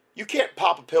 You can't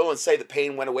pop a pill and say the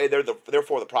pain went away,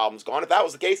 therefore the problem's gone. If that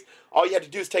was the case, all you had to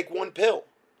do is take one pill.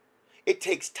 It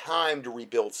takes time to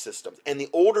rebuild systems. And the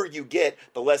older you get,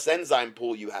 the less enzyme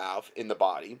pool you have in the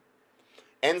body.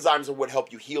 Enzymes are what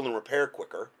help you heal and repair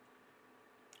quicker.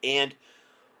 And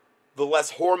the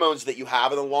less hormones that you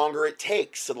have, and the longer it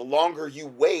takes. So the longer you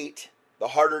wait, the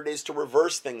harder it is to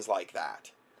reverse things like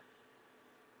that.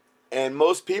 And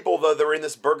most people, though, they're in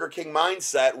this Burger King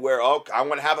mindset where, oh, I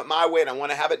want to have it my way and I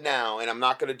want to have it now. And I'm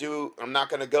not going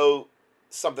to go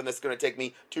something that's going to take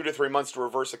me 2 to 3 months to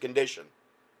reverse a condition.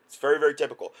 It's very, very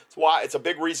typical. It's a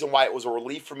big reason why it was a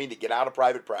relief for me to get out of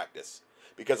private practice,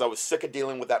 because I was sick of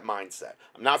dealing with that mindset.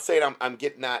 I'm not saying I'm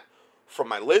getting that from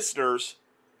my listeners,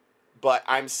 but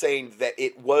I'm saying that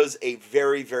it was a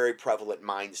very, very prevalent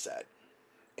mindset.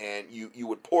 And you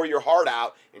would pour your heart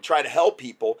out and try to help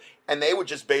people, and they would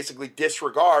just basically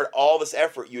disregard all this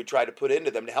effort you would try to put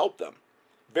into them to help them.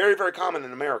 Very, very common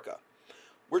in America.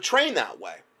 We're trained that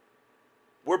way.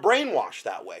 We're brainwashed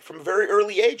that way from very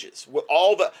early ages. With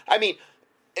all the,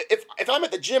 if I'm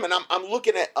at the gym and I'm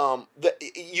looking at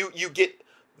you get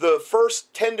the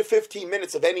first 10 to 15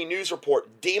 minutes of any news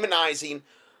report demonizing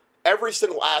every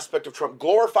single aspect of Trump,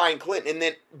 glorifying Clinton, and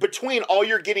then between all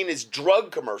you're getting is drug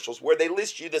commercials where they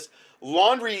list you this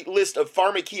laundry list of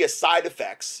pharmakia side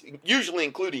effects, usually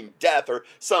including death or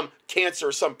some cancer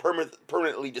or some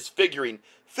permanently disfiguring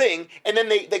thing, and then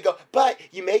they go, but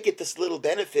you may get this little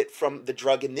benefit from the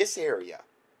drug in this area.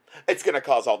 It's going to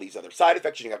cause all these other side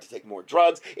effects. You're going to have to take more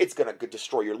drugs. It's going to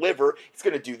destroy your liver. It's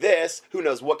going to do this. Who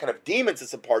knows what kind of demons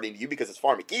it's imparting to you because it's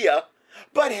pharmakia.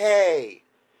 But hey,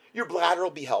 your bladder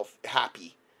will be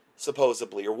happy,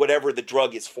 supposedly, or whatever the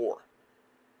drug is for.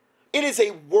 It is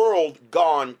a world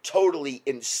gone totally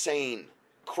insane,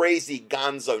 crazy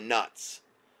gonzo nuts.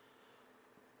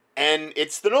 And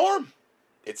it's the norm.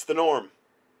 It's the norm.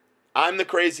 I'm the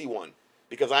crazy one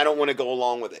because I don't want to go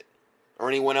along with it, or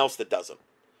anyone else that doesn't.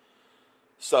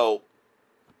 So,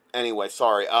 anyway,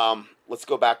 sorry. Let's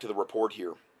go back to the report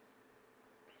here.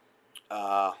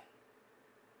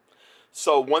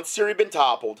 So, once Syria had been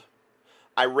toppled,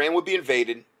 Iran would be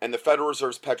invaded, and the Federal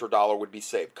Reserve's petrodollar would be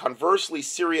saved. Conversely,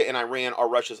 Syria and Iran are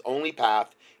Russia's only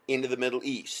path into the Middle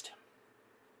East.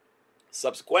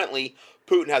 Subsequently,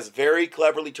 Putin has very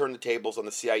cleverly turned the tables on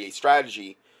the CIA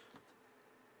strategy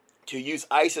to use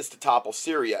ISIS to topple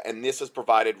Syria, and this has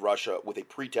provided Russia with a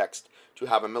pretext to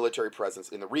have a military presence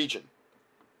in the region.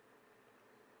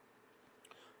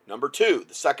 Number two,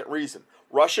 the second reason,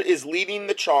 Russia is leading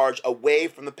the charge away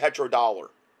from the petrodollar.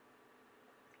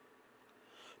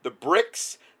 The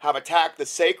BRICS have attacked the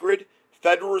sacred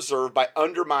Federal Reserve by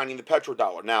undermining the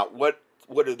petrodollar. Now, what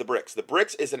are the BRICS? The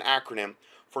BRICS is an acronym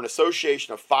for an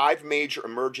association of 5 major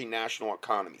emerging national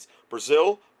economies: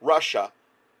 Brazil, Russia,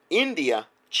 India,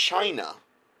 China,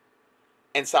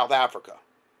 and South Africa.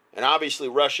 And obviously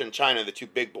Russia and China are the two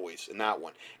big boys in that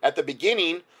one. At the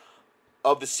beginning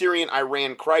of the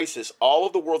Syrian-Iran crisis, all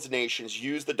of the world's nations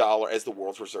used the dollar as the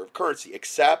world's reserve currency,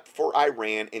 except for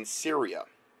Iran and Syria.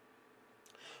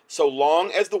 So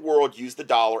long as the world used the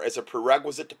dollar as a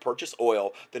prerequisite to purchase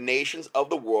oil, the nations of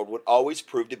the world would always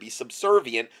prove to be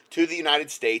subservient to the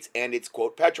United States and its,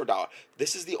 quote, petrodollar.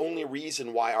 This is the only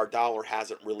reason why our dollar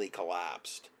hasn't really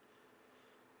collapsed.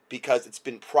 Because it's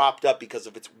been propped up because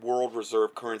of its world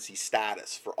reserve currency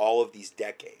status for all of these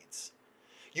decades.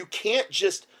 You can't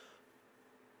just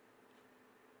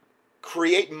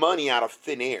create money out of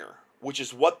thin air, which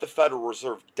is what the Federal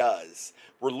Reserve does.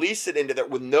 Release it into there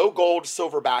with no gold,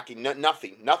 silver backing,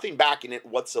 nothing backing it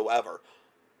whatsoever.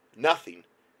 Nothing.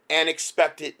 And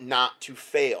expect it not to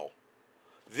fail.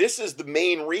 This is the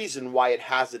main reason why it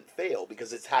hasn't failed,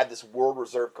 because it's had this world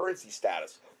reserve currency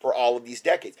status for all of these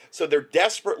decades. So they're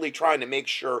desperately trying to make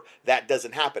sure that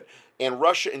doesn't happen. And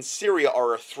Russia and Syria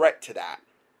are a threat to that.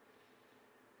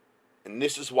 And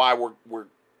this is why we're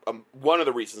one of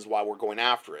the reasons why we're going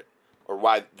after it, or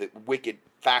why the wicked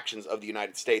factions of the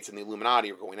United States and the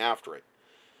Illuminati are going after it.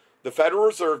 The Federal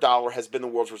Reserve dollar has been the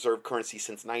world's reserve currency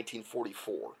since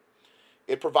 1944.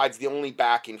 It provides the only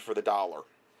backing for the dollar.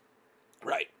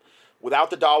 Right. Without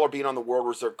the dollar being on the world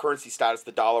reserve currency status,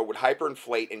 the dollar would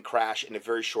hyperinflate and crash in a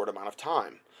very short amount of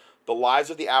time. The lives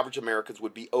of the average Americans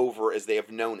would be over as they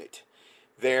have known it.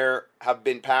 There have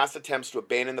been past attempts to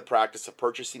abandon the practice of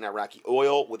purchasing Iraqi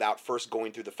oil without first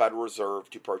going through the Federal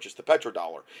Reserve to purchase the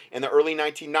petrodollar. In the early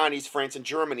 1990s, France and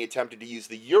Germany attempted to use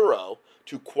the euro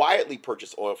to quietly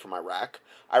purchase oil from Iraq.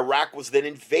 Iraq was then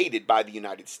invaded by the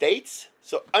United States.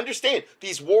 So understand,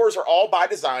 these wars are all by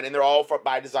design, and they're all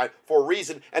by design for a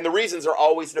reason, and the reasons are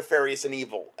always nefarious and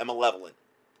evil and malevolent.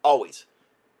 Always.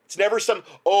 It's never some,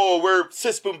 oh, we're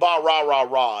sis boom ba rah rah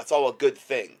rah. It's all a good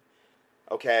thing.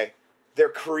 Okay? They're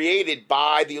created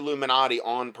by the Illuminati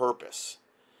on purpose.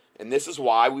 And this is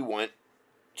why we went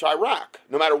to Iraq.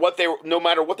 No matter what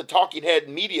the talking head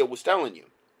media was telling you.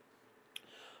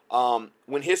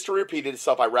 When history repeated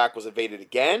itself, Iraq was invaded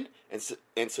again, and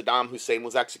Saddam Hussein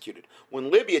was executed. When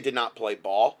Libya did not play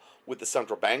ball with the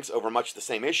central banks over much the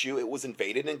same issue, it was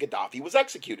invaded and Gaddafi was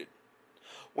executed.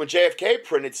 When JFK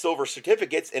printed silver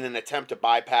certificates in an attempt to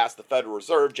bypass the Federal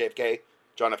Reserve, JFK,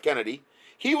 John F. Kennedy,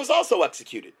 he was also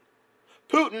executed.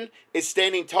 Putin is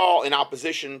standing tall in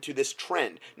opposition to this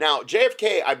trend. Now,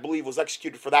 JFK, I believe, was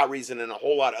executed for that reason and a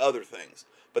whole lot of other things.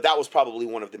 But that was probably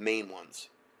one of the main ones.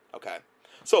 Okay?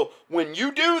 So, when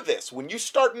you do this, when you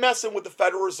start messing with the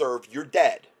Federal Reserve, you're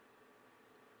dead.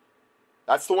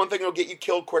 That's the one thing that'll get you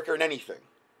killed quicker than anything.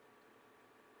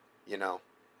 You know?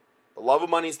 The love of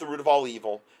money is the root of all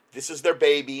evil. This is their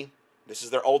baby. This is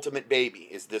their ultimate baby,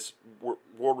 is this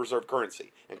world reserve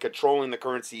currency and controlling the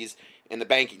currencies in the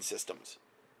banking systems.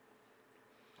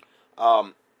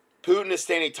 Putin is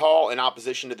standing tall in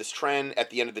opposition to this trend. At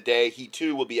the end of the day, he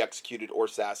too will be executed or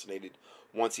assassinated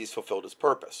once he's fulfilled his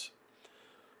purpose.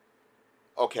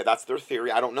 Okay, that's their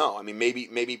theory. I don't know. I mean, maybe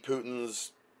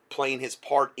Putin's playing his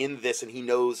part in this and he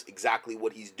knows exactly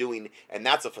what he's doing, and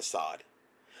that's a facade.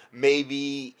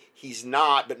 Maybe he's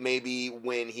not, but maybe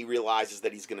when he realizes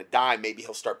that he's going to die, maybe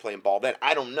he'll start playing ball then.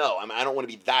 I don't know. I mean, I don't want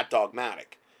to be that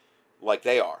dogmatic like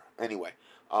they are. Anyway,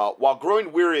 while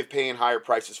growing weary of paying higher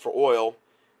prices for oil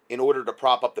In order to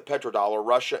prop up the petrodollar,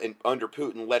 Russia under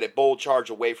Putin led a bold charge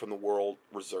away from the world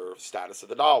reserve status of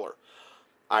the dollar.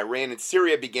 Iran and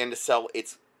Syria began to sell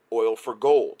its oil for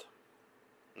gold.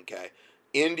 Okay.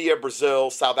 India, Brazil,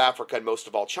 South Africa, and most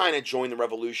of all China joined the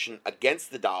revolution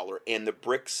against the dollar, and the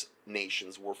BRICS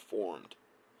nations were formed.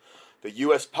 The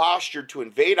U.S. postured to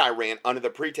invade Iran under the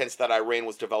pretense that Iran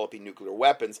was developing nuclear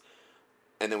weapons,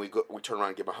 and then we turn around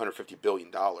and give $150 billion,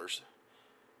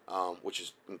 which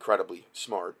is incredibly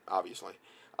smart, obviously.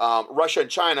 Russia and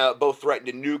China both threatened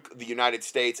to nuke the United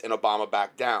States, and Obama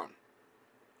backed down.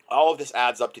 All of this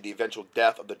adds up to the eventual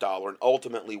death of the dollar and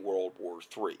ultimately World War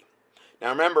III. Now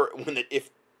remember,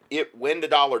 when the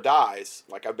dollar dies,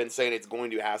 like I've been saying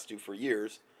has to for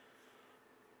years,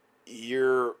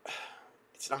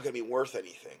 it's not going to be worth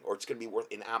anything, or it's going to be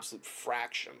worth an absolute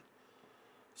fraction.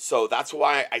 So that's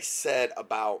why I said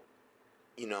about,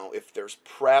 if there's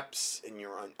preps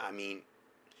and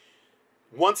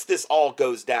once this all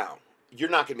goes down, you're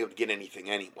not going to be able to get anything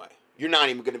anyway. You're not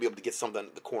even going to be able to get something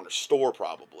at the corner store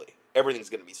probably. Everything's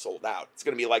going to be sold out. It's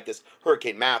going to be like this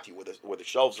Hurricane Matthew where the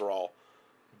shelves are all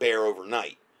bare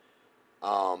overnight.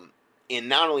 And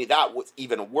not only that, what's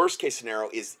even a worst case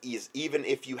scenario is even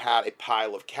if you had a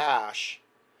pile of cash,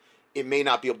 it may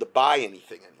not be able to buy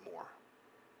anything anymore.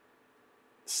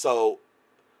 So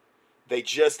they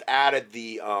just added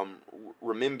the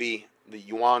renminbi, the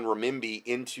yuan renminbi,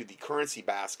 into the currency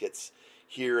baskets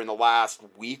here in the last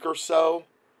week or so,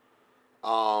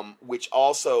 which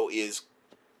also is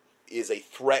a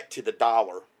threat to the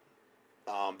dollar.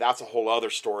 That's a whole other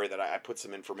story that I put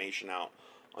some information out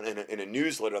on in a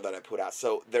newsletter that I put out.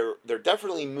 So they're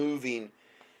definitely moving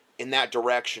in that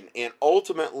direction. And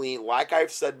ultimately, like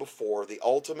I've said before, the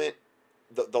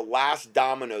last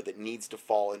domino that needs to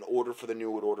fall in order for the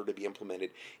New World Order to be implemented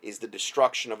is the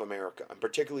destruction of America, and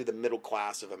particularly the middle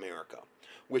class of America,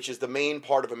 which is the main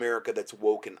part of America that's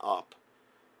woken up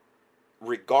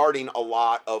regarding a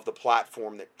lot of the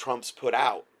platform that Trump's put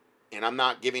out. And I'm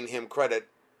not giving him credit,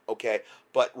 okay,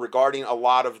 but regarding a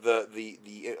lot of the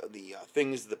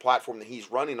things, the platform that he's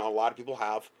running on, a lot of people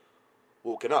have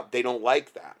woken up. They don't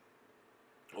like that.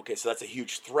 Okay, so that's a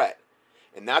huge threat.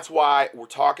 And that's why we're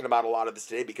talking about a lot of this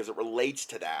today, because it relates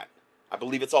to that. I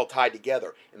believe it's all tied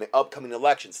together. In the upcoming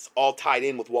elections, it's all tied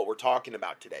in with what we're talking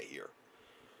about today here.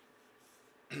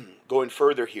 Going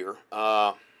further here,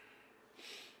 as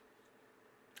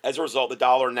a result, the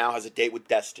dollar now has a date with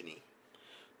destiny.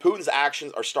 Putin's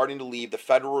actions are starting to leave the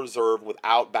Federal Reserve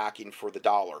without backing for the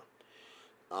dollar.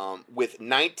 With a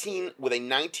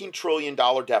 $19 trillion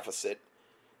deficit,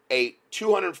 a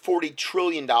 $240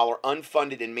 trillion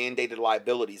unfunded and mandated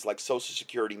liabilities like Social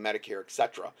Security, Medicare,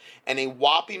 etc., and a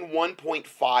whopping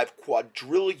 $1.5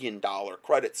 quadrillion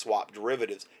credit swap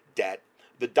derivatives debt,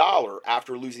 the dollar,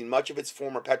 after losing much of its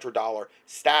former petrodollar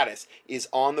status, is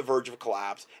on the verge of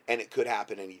collapse, and it could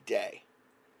happen any day.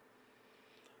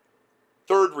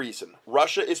 Third reason,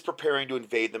 Russia is preparing to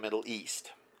invade the Middle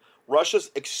East. Russia's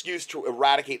excuse to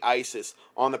eradicate ISIS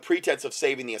on the pretense of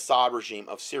saving the Assad regime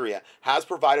of Syria has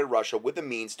provided Russia with the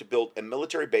means to build a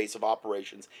military base of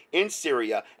operations in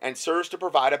Syria, and serves to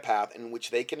provide a path in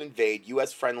which they can invade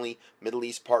U.S.-friendly Middle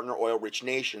East partner oil-rich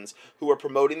nations who are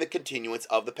promoting the continuance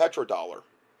of the petrodollar.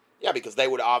 Yeah, because they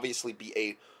would obviously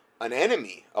be an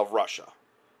enemy of Russia,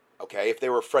 okay, if they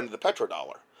were a friend of the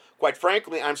petrodollar. Quite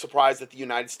frankly, I'm surprised that the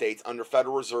United States, under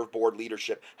Federal Reserve Board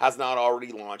leadership, has not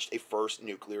already launched a first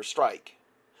nuclear strike.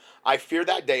 I fear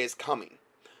that day is coming.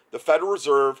 The Federal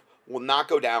Reserve will not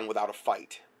go down without a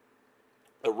fight.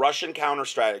 The Russian counter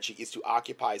strategy is to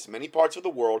occupy as many parts of the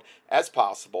world as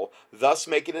possible, thus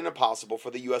making it impossible for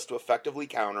the U.S. to effectively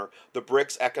counter the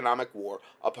BRICS economic war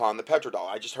upon the petrodollar.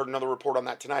 I just heard another report on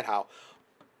that tonight, how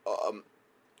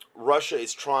Russia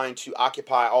is trying to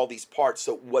occupy all these parts,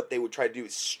 so what they would try to do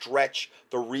is stretch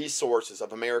the resources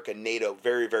of America and NATO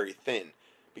very, very thin,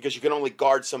 because you can only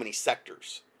guard so many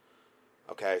sectors.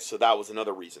 Okay, so that was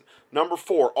another reason. Number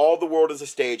 4, all the world is a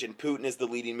stage and Putin is the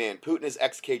leading man. Putin is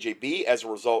ex-KGB. As a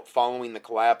result, following the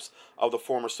collapse of the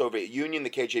former Soviet Union, the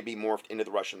KGB morphed into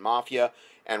the Russian mafia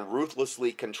and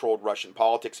ruthlessly controlled Russian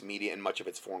politics, media, and much of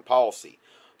its foreign policy.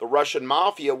 The Russian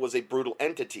mafia was a brutal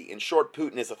entity. In short,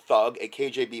 Putin is a thug, a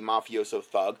KGB mafioso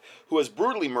thug, who has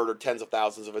brutally murdered tens of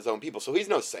thousands of his own people. So he's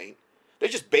no saint. They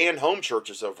just banned home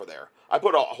churches over there. I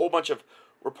put a whole bunch of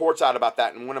reports out about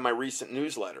that in one of my recent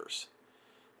newsletters.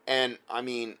 And, I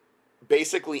mean,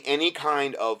 basically any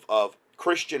kind of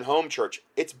Christian home church,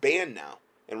 it's banned now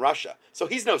in Russia. So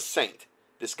he's no saint,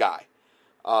 this guy.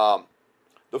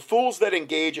 The fools that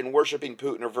engage in worshiping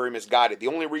Putin are very misguided. The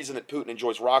only reason that Putin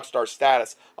enjoys rock star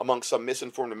status among some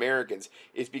misinformed Americans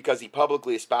is because he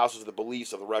publicly espouses the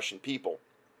beliefs of the Russian people.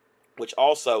 which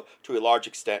also, to a large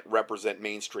extent, represent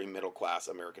mainstream middle-class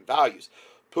American values.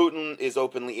 Putin is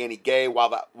openly anti-gay,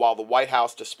 while the White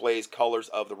House displays colors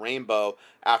of the rainbow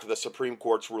after the Supreme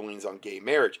Court's rulings on gay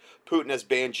marriage. Putin has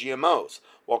banned GMOs,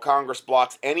 while Congress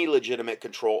blocks any legitimate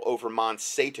control over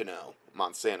Monsanto,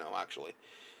 actually,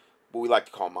 but we like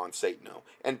to call Monsanto.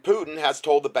 And Putin has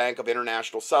told the Bank of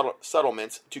International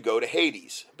Settlements to go to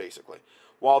Hades, basically,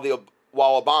 while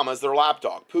Obama is their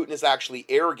lapdog. Putin is actually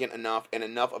arrogant enough and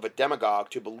enough of a demagogue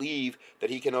to believe that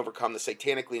he can overcome the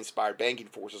satanically inspired banking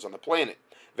forces on the planet.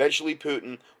 Eventually,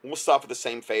 Putin will suffer the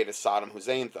same fate as Saddam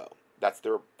Hussein, though. That's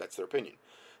their opinion.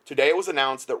 Today, it was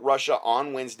announced that Russia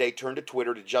on Wednesday turned to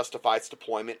Twitter to justify its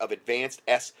deployment of advanced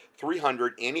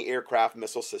S-300 anti-aircraft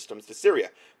missile systems to Syria.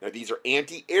 Now, these are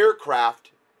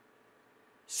anti-aircraft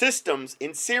systems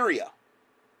in Syria.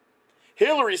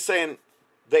 Hillary's saying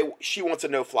she wants a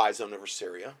no-fly zone over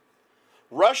Syria.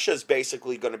 Russia's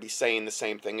basically going to be saying the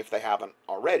same thing if they haven't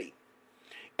already.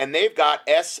 And they've got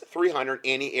S-300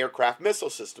 anti-aircraft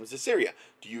missile systems in Syria.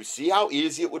 Do you see how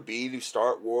easy it would be to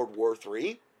start World War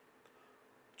III?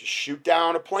 Just shoot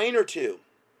down a plane or two.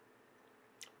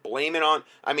 Blame it on,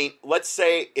 let's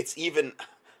say it's even,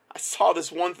 I saw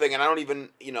this one thing and I don't even,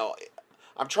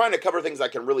 I'm trying to cover things I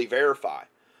can really verify.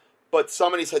 But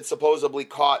somebody had supposedly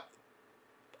caught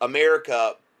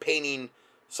America painting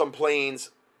some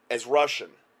planes as Russian.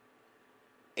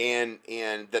 And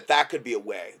that could be a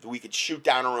way that we could shoot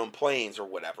down our own planes or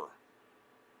whatever.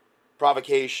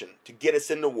 Provocation to get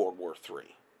us into World War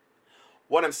III.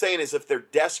 What I'm saying is if they're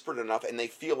desperate enough and they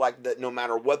feel like that no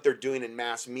matter what they're doing in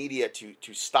mass media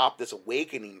to stop this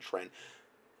awakening trend,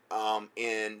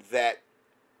 and that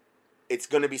it's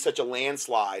going to be such a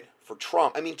landslide for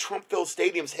Trump. Trump fills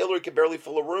stadiums. Hillary could barely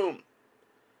fill a room.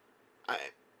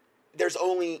 There's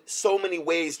only so many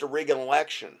ways to rig an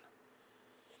election.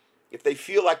 If they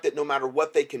feel like that no matter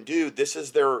what they can do, this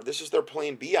is their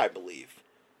plan B, I believe.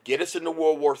 Get us into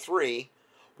World War III,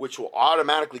 which will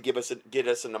automatically get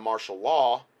us into martial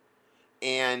law,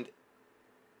 and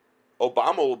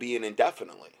Obama will be in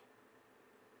indefinitely.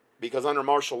 Because under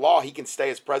martial law, he can stay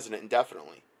as president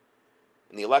indefinitely.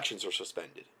 And the elections are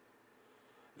suspended.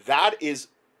 That is,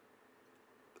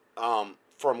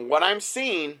 from what I'm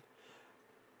seeing,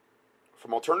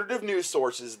 from alternative news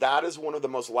sources, that is one of the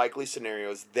most likely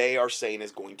scenarios they are saying is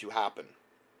going to happen.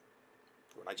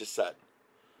 What I just said.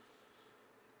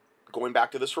 Going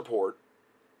back to this report,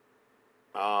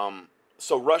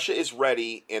 so Russia is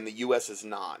ready and the U.S. is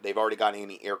not. They've already got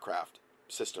anti-aircraft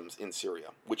systems in Syria,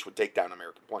 which would take down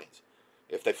American planes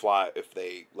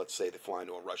let's say they fly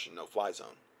into a Russian no-fly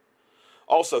zone.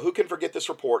 Also, who can forget this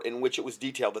report in which it was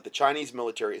detailed that the Chinese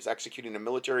military is executing a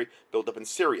military buildup in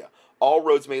Syria? All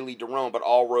roads may lead to Rome, but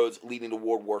all roads leading to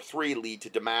World War III lead to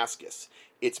Damascus.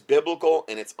 It's biblical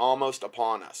and it's almost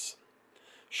upon us.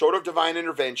 Short of divine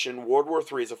intervention, World War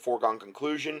III is a foregone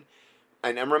conclusion.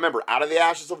 And remember, out of the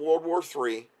ashes of World War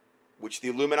III, which the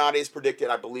Illuminati has predicted,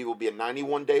 I believe, will be a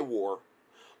 91-day war,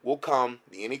 will come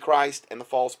the Antichrist and the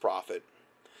false prophet.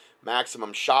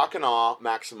 Maximum shock and awe,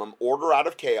 maximum order out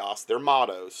of chaos, their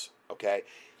mottos, okay?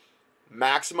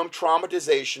 Maximum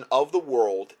traumatization of the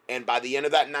world, and by the end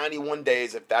of that 91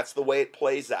 days, if that's the way it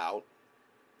plays out,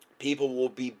 people will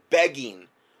be begging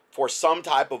for some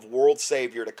type of world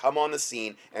savior to come on the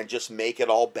scene and just make it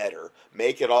all better,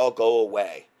 make it all go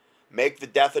away, make the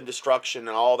death and destruction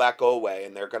and all that go away,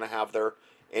 and they're going to have their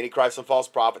Antichrist and false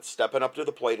prophets stepping up to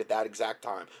the plate at that exact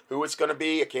time. Who it's going to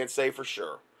be, I can't say for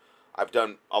sure. I've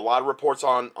done a lot of reports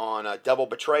on Devil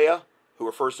Betraya, who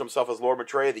refers to himself as Lord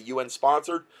Betraya, the UN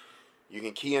sponsored. You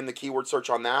can key in the keyword search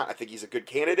on that. I think he's a good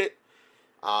candidate.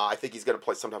 I think he's going to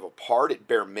play some type of part at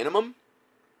bare minimum.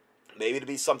 Maybe to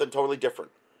be something totally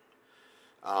different.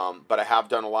 But I have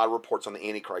done a lot of reports on the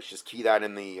Antichrist. Just key that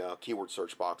in the keyword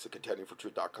search box at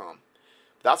contendingfortruth.com.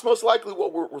 That's most likely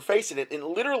what we're facing. And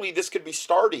literally, this could be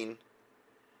starting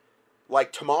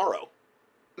like tomorrow.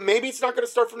 Maybe it's not going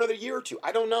to start for another year or two.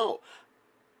 I don't know.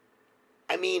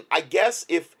 I guess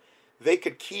if they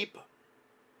could keep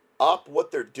up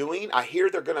what they're doing, I hear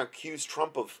they're going to accuse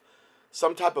Trump of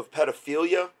some type of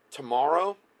pedophilia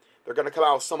tomorrow. They're going to come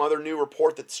out with some other new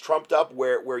report that's trumped up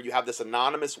where you have this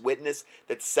anonymous witness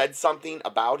that said something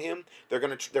about him. They're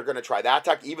going to try that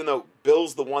tack, even though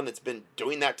Bill's the one that's been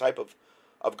doing that type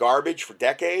of garbage for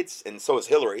decades, and so is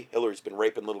Hillary. Hillary's been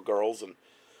raping little girls, and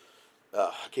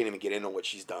I can't even get into what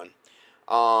she's done.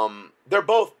 They're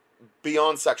both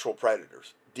beyond sexual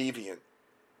predators, deviant,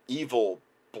 evil,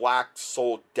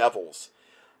 black-souled devils.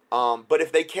 But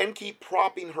if they can keep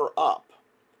propping her up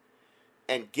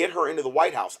and get her into the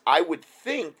White House, I would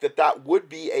think that would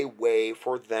be a way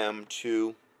for them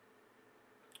to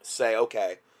say,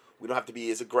 okay, We don't have to be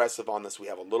as aggressive on this. We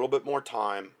have a little bit more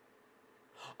time.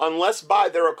 Unless by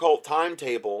their occult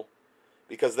timetable,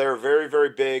 because they're very, very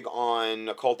big on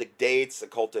occultic dates,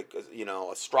 occultic,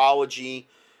 astrology,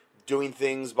 doing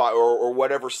things by, or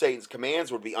whatever Satan's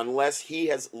commands would be, unless he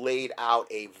has laid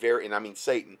out and I mean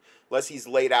Satan, unless he's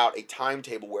laid out a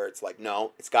timetable where it's like,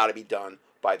 no, it's got to be done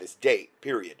by this date,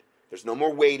 period. There's no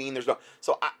more waiting.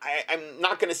 So I'm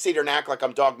not going to sit here and act like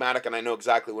I'm dogmatic and I know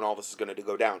exactly when all this is going to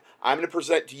go down. I'm going to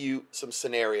present to you some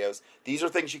scenarios. These are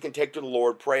things you can take to the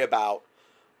Lord, pray about,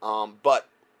 but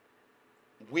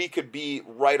we could be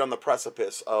right on the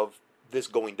precipice of this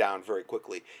going down very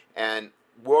quickly. And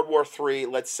World War III,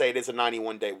 let's say it is a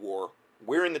 91-day war.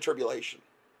 We're in the tribulation.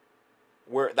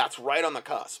 That's right on the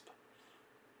cusp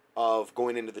of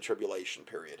going into the tribulation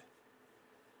period.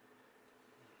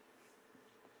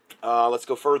 Let's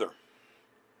go further.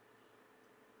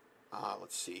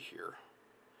 Let's see here.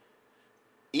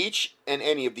 Each and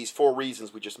any of these 4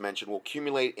 reasons we just mentioned will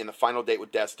accumulate in the final date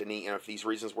with destiny, and if these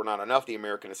reasons were not enough, the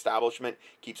American establishment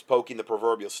keeps poking the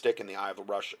proverbial stick in the eye of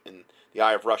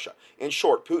Russia. In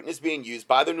short, Putin is being used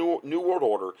by the New World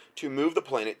Order to move the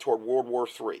planet toward World War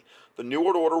III. The New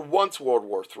World Order wants World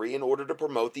War III in order to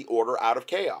promote the order out of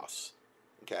chaos,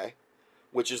 okay?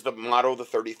 Which is the motto of the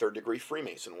 33rd degree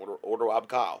Freemason, order ab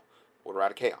chaos, order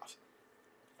out of chaos.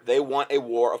 They want a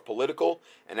war of political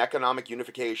and economic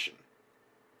unification.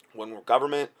 One world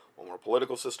government, one world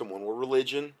political system, one world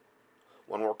religion,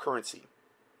 one world currency.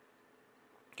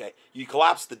 Okay, you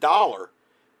collapse the dollar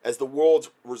as the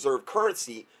world's reserve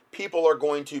currency, people are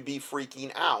going to be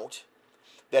freaking out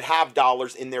that have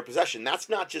dollars in their possession. That's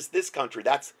not just this country,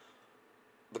 that's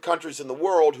the countries in the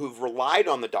world who've relied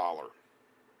on the dollar.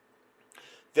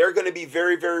 They're going to be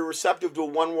very, very receptive to a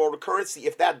one world currency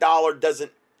if that dollar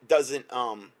doesn't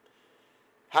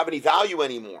have any value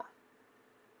anymore.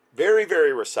 Very,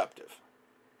 very receptive.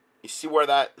 You see where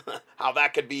how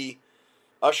that could be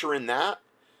usher in that?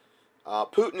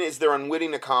 Putin is their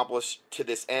unwitting accomplice to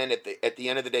this end. At the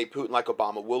end of the day, Putin, like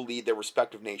Obama, will lead their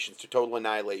respective nations to total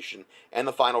annihilation, and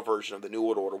the final version of the New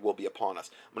World Order will be upon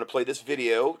us. I'm going to play this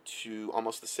video to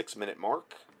almost the 6-minute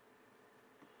mark.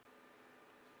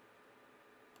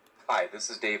 Hi, this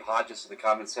is Dave Hodges of the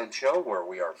Common Sense Show, where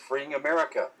we are freeing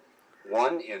America,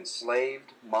 one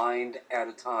enslaved mind at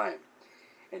a time.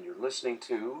 And you're listening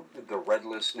to the Red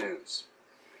List News.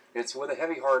 It's with a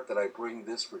heavy heart that I bring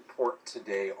this report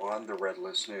today on the Red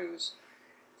List News.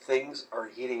 Things are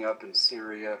heating up in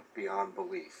Syria beyond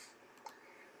belief.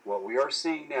 What we are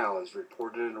seeing now is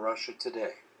reported in Russia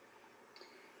today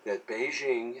that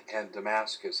Beijing and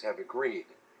Damascus have agreed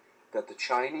that the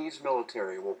Chinese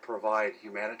military will provide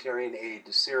humanitarian aid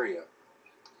to Syria.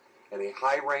 And a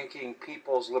high-ranking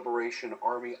People's Liberation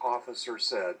Army officer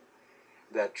said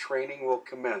that training will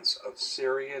commence of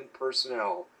Syrian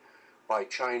personnel by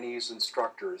Chinese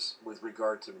instructors with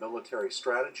regard to military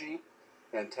strategy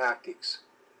and tactics.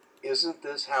 Isn't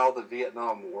this how the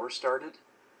Vietnam War started?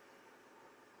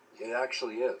 It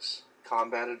actually is.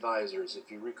 Combat advisors,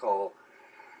 if you recall,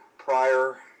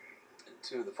 prior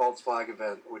to the false flag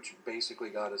event, which basically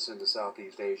got us into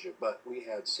Southeast Asia, but we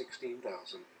had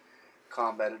 16,000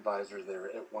 combat advisors there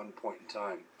at one point in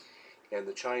time. And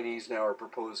the Chinese now are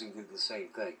proposing to do the same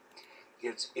thing.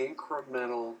 It's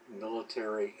incremental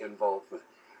military involvement.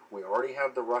 We already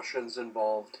have the Russians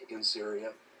involved in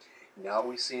Syria. Now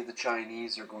we see the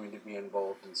Chinese are going to be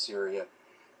involved in Syria.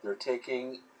 They're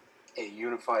taking a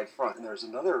unified front. And there's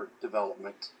another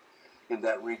development in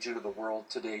that region of the world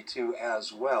today too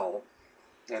as well.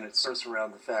 And it centers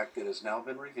around the fact that it has now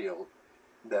been revealed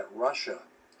that Russia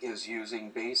is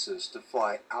using bases to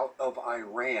fly out of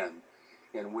Iran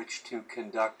in which to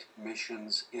conduct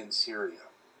missions in Syria.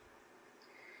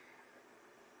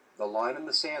 The line in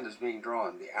the sand is being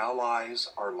drawn. The allies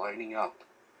are lining up.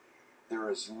 There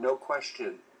is no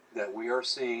question that we are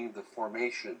seeing the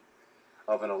formation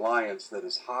of an alliance that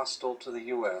is hostile to the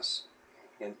U.S.,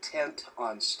 intent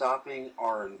on stopping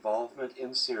our involvement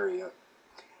in Syria,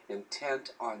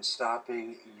 intent on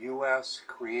stopping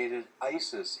U.S.-created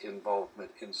ISIS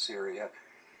involvement in Syria.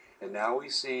 And now we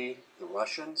see the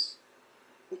Russians,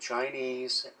 the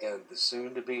Chinese, and the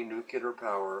soon-to-be nuclear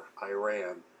power,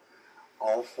 Iran,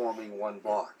 all forming one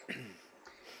bloc.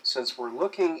 Since we're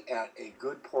looking at a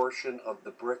good portion of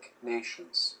the BRIC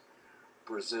nations,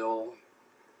 Brazil,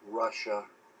 Russia,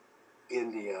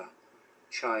 India,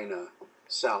 China,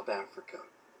 South Africa,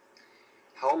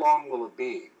 how long will it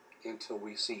be until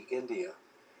we see India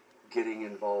getting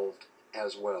involved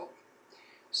as well?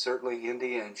 Certainly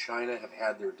India and China have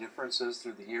had their differences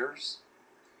through the years,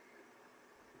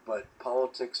 but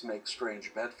politics make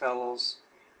strange bedfellows,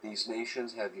 These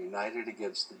nations have united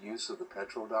against the use of the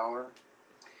petrodollar,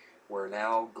 where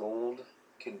now gold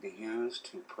can be used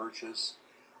to purchase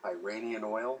Iranian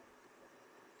oil.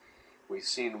 We've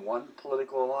seen one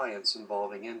political alliance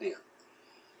involving India.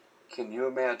 Can you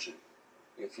imagine,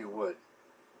 if you would,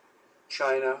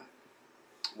 China,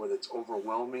 with its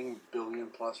overwhelming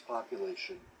billion-plus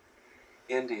population,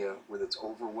 India, with its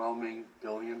overwhelming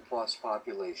billion-plus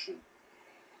population,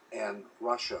 and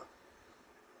Russia,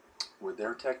 with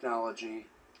their technology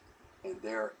and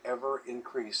their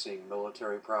ever-increasing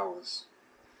military prowess,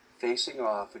 facing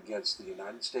off against the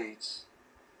United States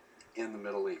in the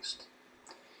Middle East.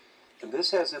 And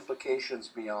this has implications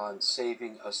beyond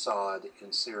saving Assad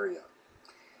in Syria.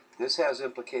 This has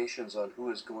implications on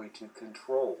who is going to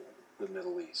control the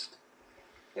Middle East.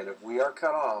 And if we are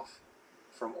cut off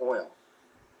from oil,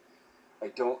 I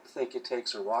don't think it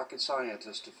takes a rocket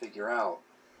scientist to figure out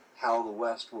how the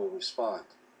West will respond.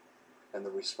 And the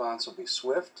response will be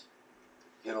swift,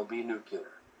 it'll be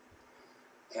nuclear.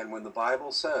 And when the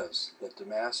Bible says that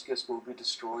Damascus will be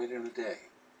destroyed in a day,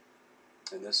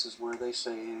 and this is where they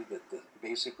say that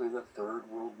basically the Third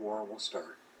World War will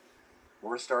start,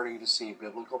 we're starting to see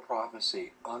biblical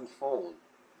prophecy unfold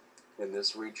in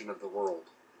this region of the world.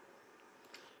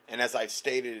 And as I've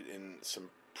stated in some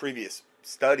previous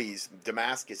studies,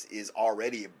 Damascus is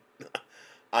already,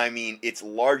 I mean, it's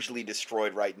largely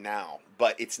destroyed right now,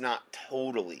 but it's not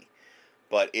totally.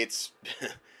 But it's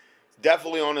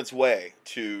definitely on its way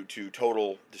to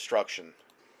total destruction.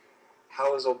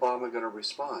 How is Obama going to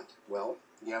respond? Well,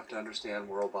 you have to understand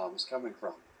where Obama's coming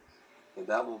from. And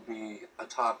that will be a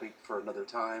topic for another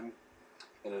time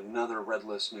in another Red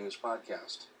List News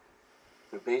podcast.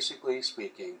 But basically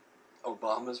speaking,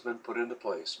 Obama's been put into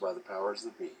place by the powers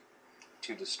that be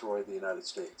to destroy the United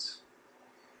States.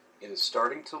 It is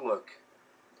starting to look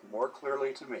more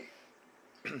clearly to me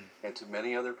and to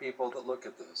many other people that look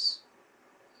at this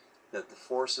that the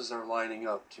forces are lining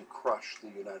up to crush the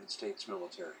United States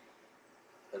military.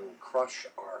 And will crush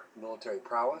our military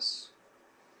prowess,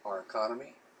 our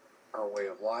economy, our way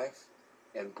of life,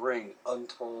 and bring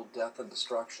untold death and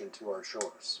destruction to our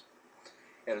shores.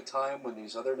 At a time when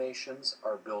these other nations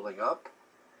are building up,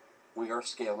 we are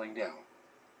scaling down.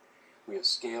 We have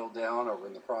scaled down, or we're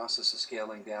in the process of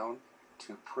scaling down,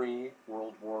 to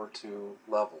pre-World War II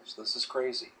levels. This is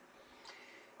crazy.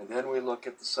 And then we look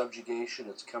at the subjugation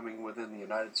that's coming within the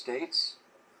United States.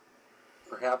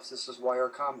 Perhaps this is why our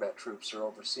combat troops are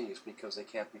overseas, because they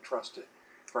can't be trusted.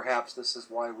 Perhaps this is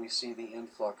why we see the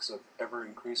influx of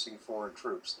ever-increasing foreign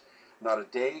troops. Not a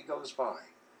day goes by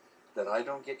that I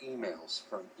don't get emails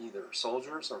from either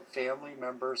soldiers or family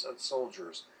members of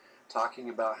soldiers talking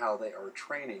about how they are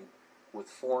training with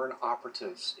foreign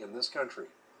operatives in this country,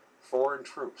 foreign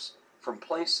troops, from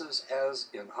places as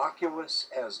innocuous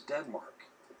as Denmark,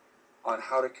 on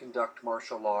how to conduct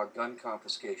martial law gun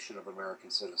confiscation of American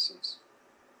citizens.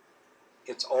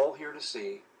 It's all here to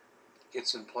see.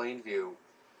 It's in plain view.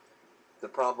 The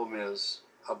problem is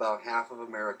about half of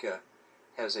America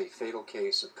has a fatal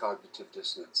case of cognitive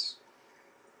dissonance.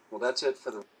 Well, that's it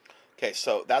for the... Okay,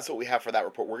 so that's what we have for that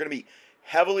report. We're going to be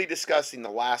heavily discussing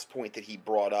the last point that he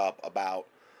brought up about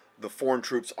the foreign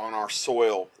troops on our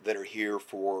soil that are here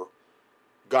for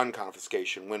gun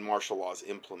confiscation when martial law is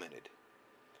implemented.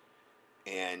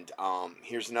 And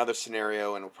here's another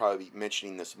scenario, and we'll probably be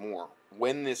mentioning this more.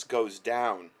 When this goes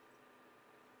down,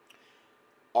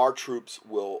 our troops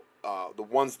will, the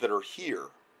ones that are here,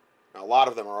 now a lot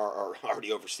of them are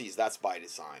already overseas. That's by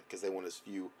design, because they want as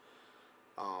few,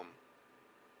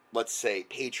 let's say,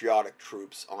 patriotic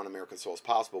troops on American soil as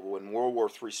possible. But when World War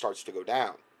III starts to go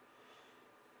down,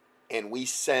 and we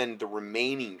send the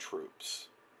remaining troops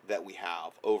that we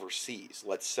have overseas,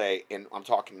 let's say, and I'm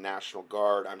talking National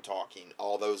Guard, I'm talking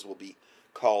all those will be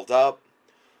called up,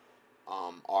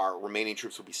 our remaining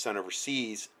troops will be sent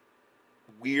overseas,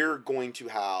 we're going to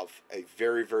have a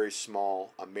very, very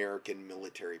small American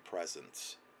military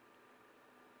presence.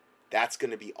 That's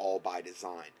going to be all by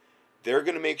design. They're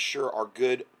going to make sure our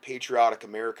good, patriotic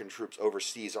American troops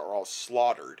overseas are all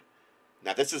slaughtered.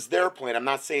 Now, this is their plan. I'm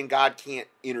not saying God can't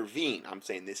intervene. I'm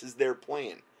saying this is their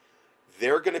plan.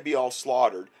 They're going to be all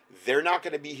slaughtered. They're not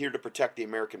going to be here to protect the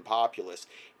American populace.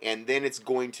 And then it's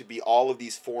going to be all of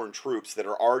these foreign troops that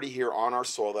are already here on our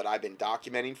soil that I've been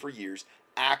documenting for years,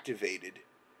 activated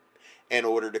in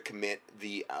order to commit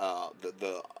the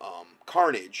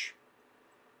carnage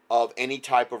of any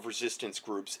type of resistance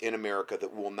groups in America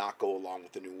that will not go along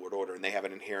with the New World Order. And they have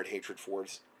an inherent hatred for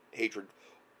us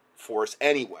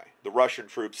anyway. The Russian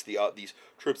troops, these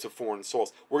troops of foreign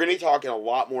souls. We're going to be talking a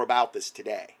lot more about this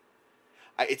today.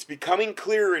 It's becoming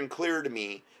clearer and clearer to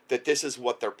me that this is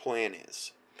what their plan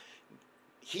is.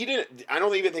 he didn't. I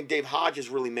don't even think Dave Hodges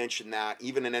really mentioned that,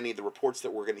 even in any of the reports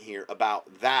that we're going to hear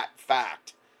about that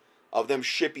fact of them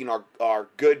shipping our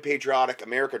good patriotic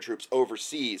American troops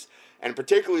overseas, and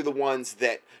particularly the ones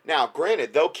that, now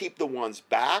granted, they'll keep the ones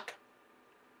back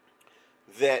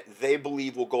that they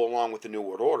believe will go along with the New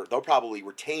World Order. They'll probably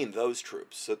retain those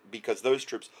troops because those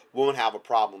troops won't have a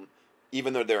problem,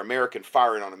 even though they're American,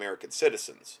 firing on American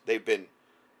citizens. They've been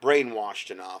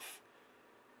brainwashed enough,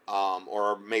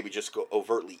 or maybe just go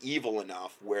overtly evil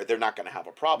enough where they're not going to have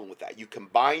a problem with that. You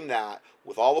combine that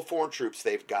with all the foreign troops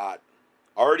they've got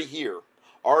already here,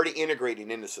 already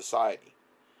integrating into society,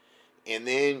 and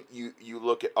then you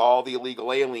look at all the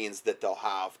illegal aliens that they'll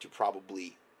have to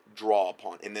probably draw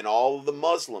upon, and then all of the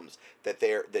Muslims that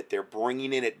they're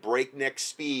bringing in at breakneck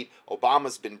speed.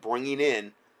 Obama's been bringing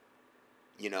in,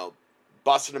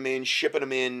 busting them in, shipping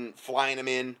them in, flying them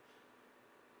in.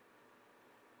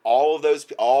 All of those,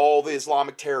 all the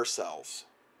Islamic terror cells,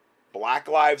 Black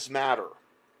Lives Matter,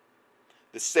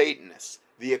 the Satanists,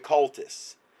 the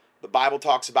occultists. The Bible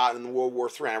talks about it in World War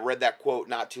III. And I read that quote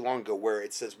not too long ago where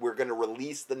it says we're going to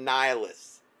release the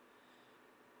nihilists.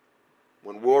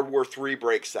 When World War III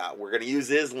breaks out, we're going to use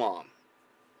Islam.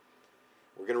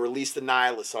 We're going to release the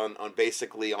nihilists on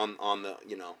basically on the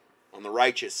on the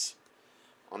righteous,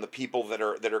 on the people that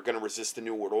are going to resist the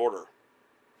New World Order.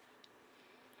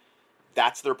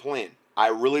 That's their plan. I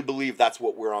really believe that's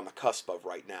what we're on the cusp of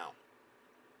right now.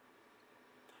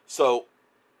 So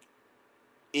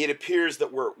it appears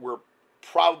that we're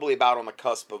probably about on the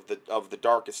cusp of the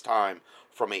darkest time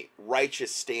from a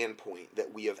righteous standpoint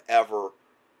that we have ever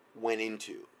went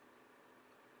into.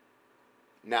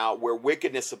 Now, where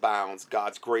wickedness abounds,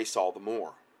 God's grace all the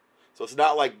more. So it's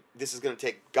not like this is going to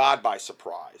take God by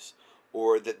surprise,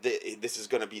 or that this is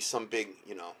going to be some big,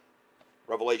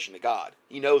 revelation to God.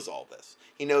 He knows all this.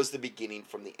 He knows the beginning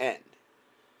from the end.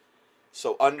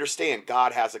 So understand,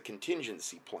 God has a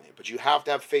contingency plan, but you have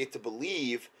to have faith to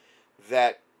believe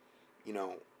that,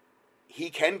 He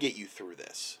can get you through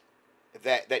this.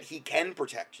 That He can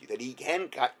protect you, that He can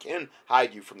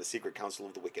hide you from the secret counsel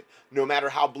of the wicked, no matter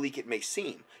how bleak it may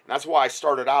seem. And that's why I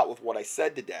started out with what I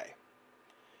said today.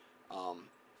 All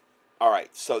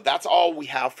right, so that's all we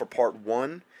have for part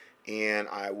 1, and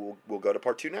we'll go to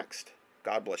part 2 next.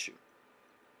 God bless you.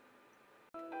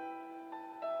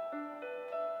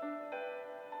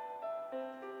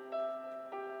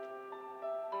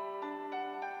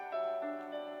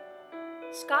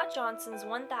 Scott Johnson's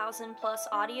 1,000 plus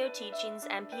audio teachings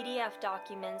and PDF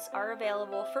documents are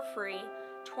available for free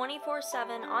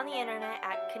 24/7 on the internet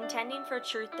at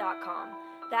contendingfortruth.com.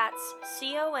 That's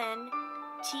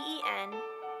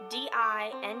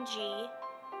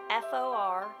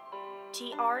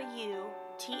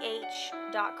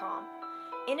contendingfortruth.com.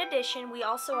 In addition, we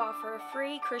also offer a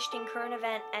free Christian current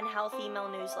event and health email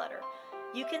newsletter.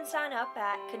 You can sign up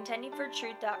at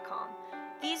contendingfortruth.com.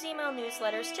 These email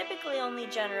newsletters typically only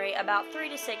generate about 3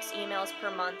 to 6 emails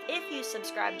per month if you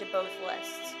subscribe to both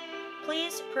lists.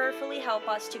 Please prayerfully help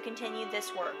us to continue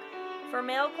this work. For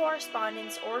mail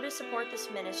correspondence or to support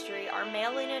this ministry, our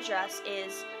mailing address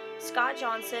is Scott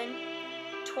Johnson,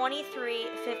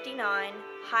 2359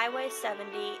 Highway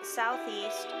 70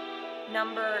 Southeast,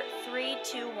 number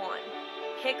 321,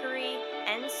 Hickory,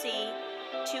 NC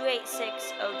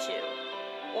 28602.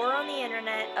 Or on the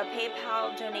internet, a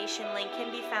PayPal donation link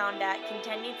can be found at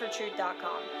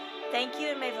contendingfortruth.com. Thank you,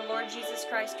 and may the Lord Jesus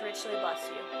Christ richly bless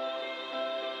you.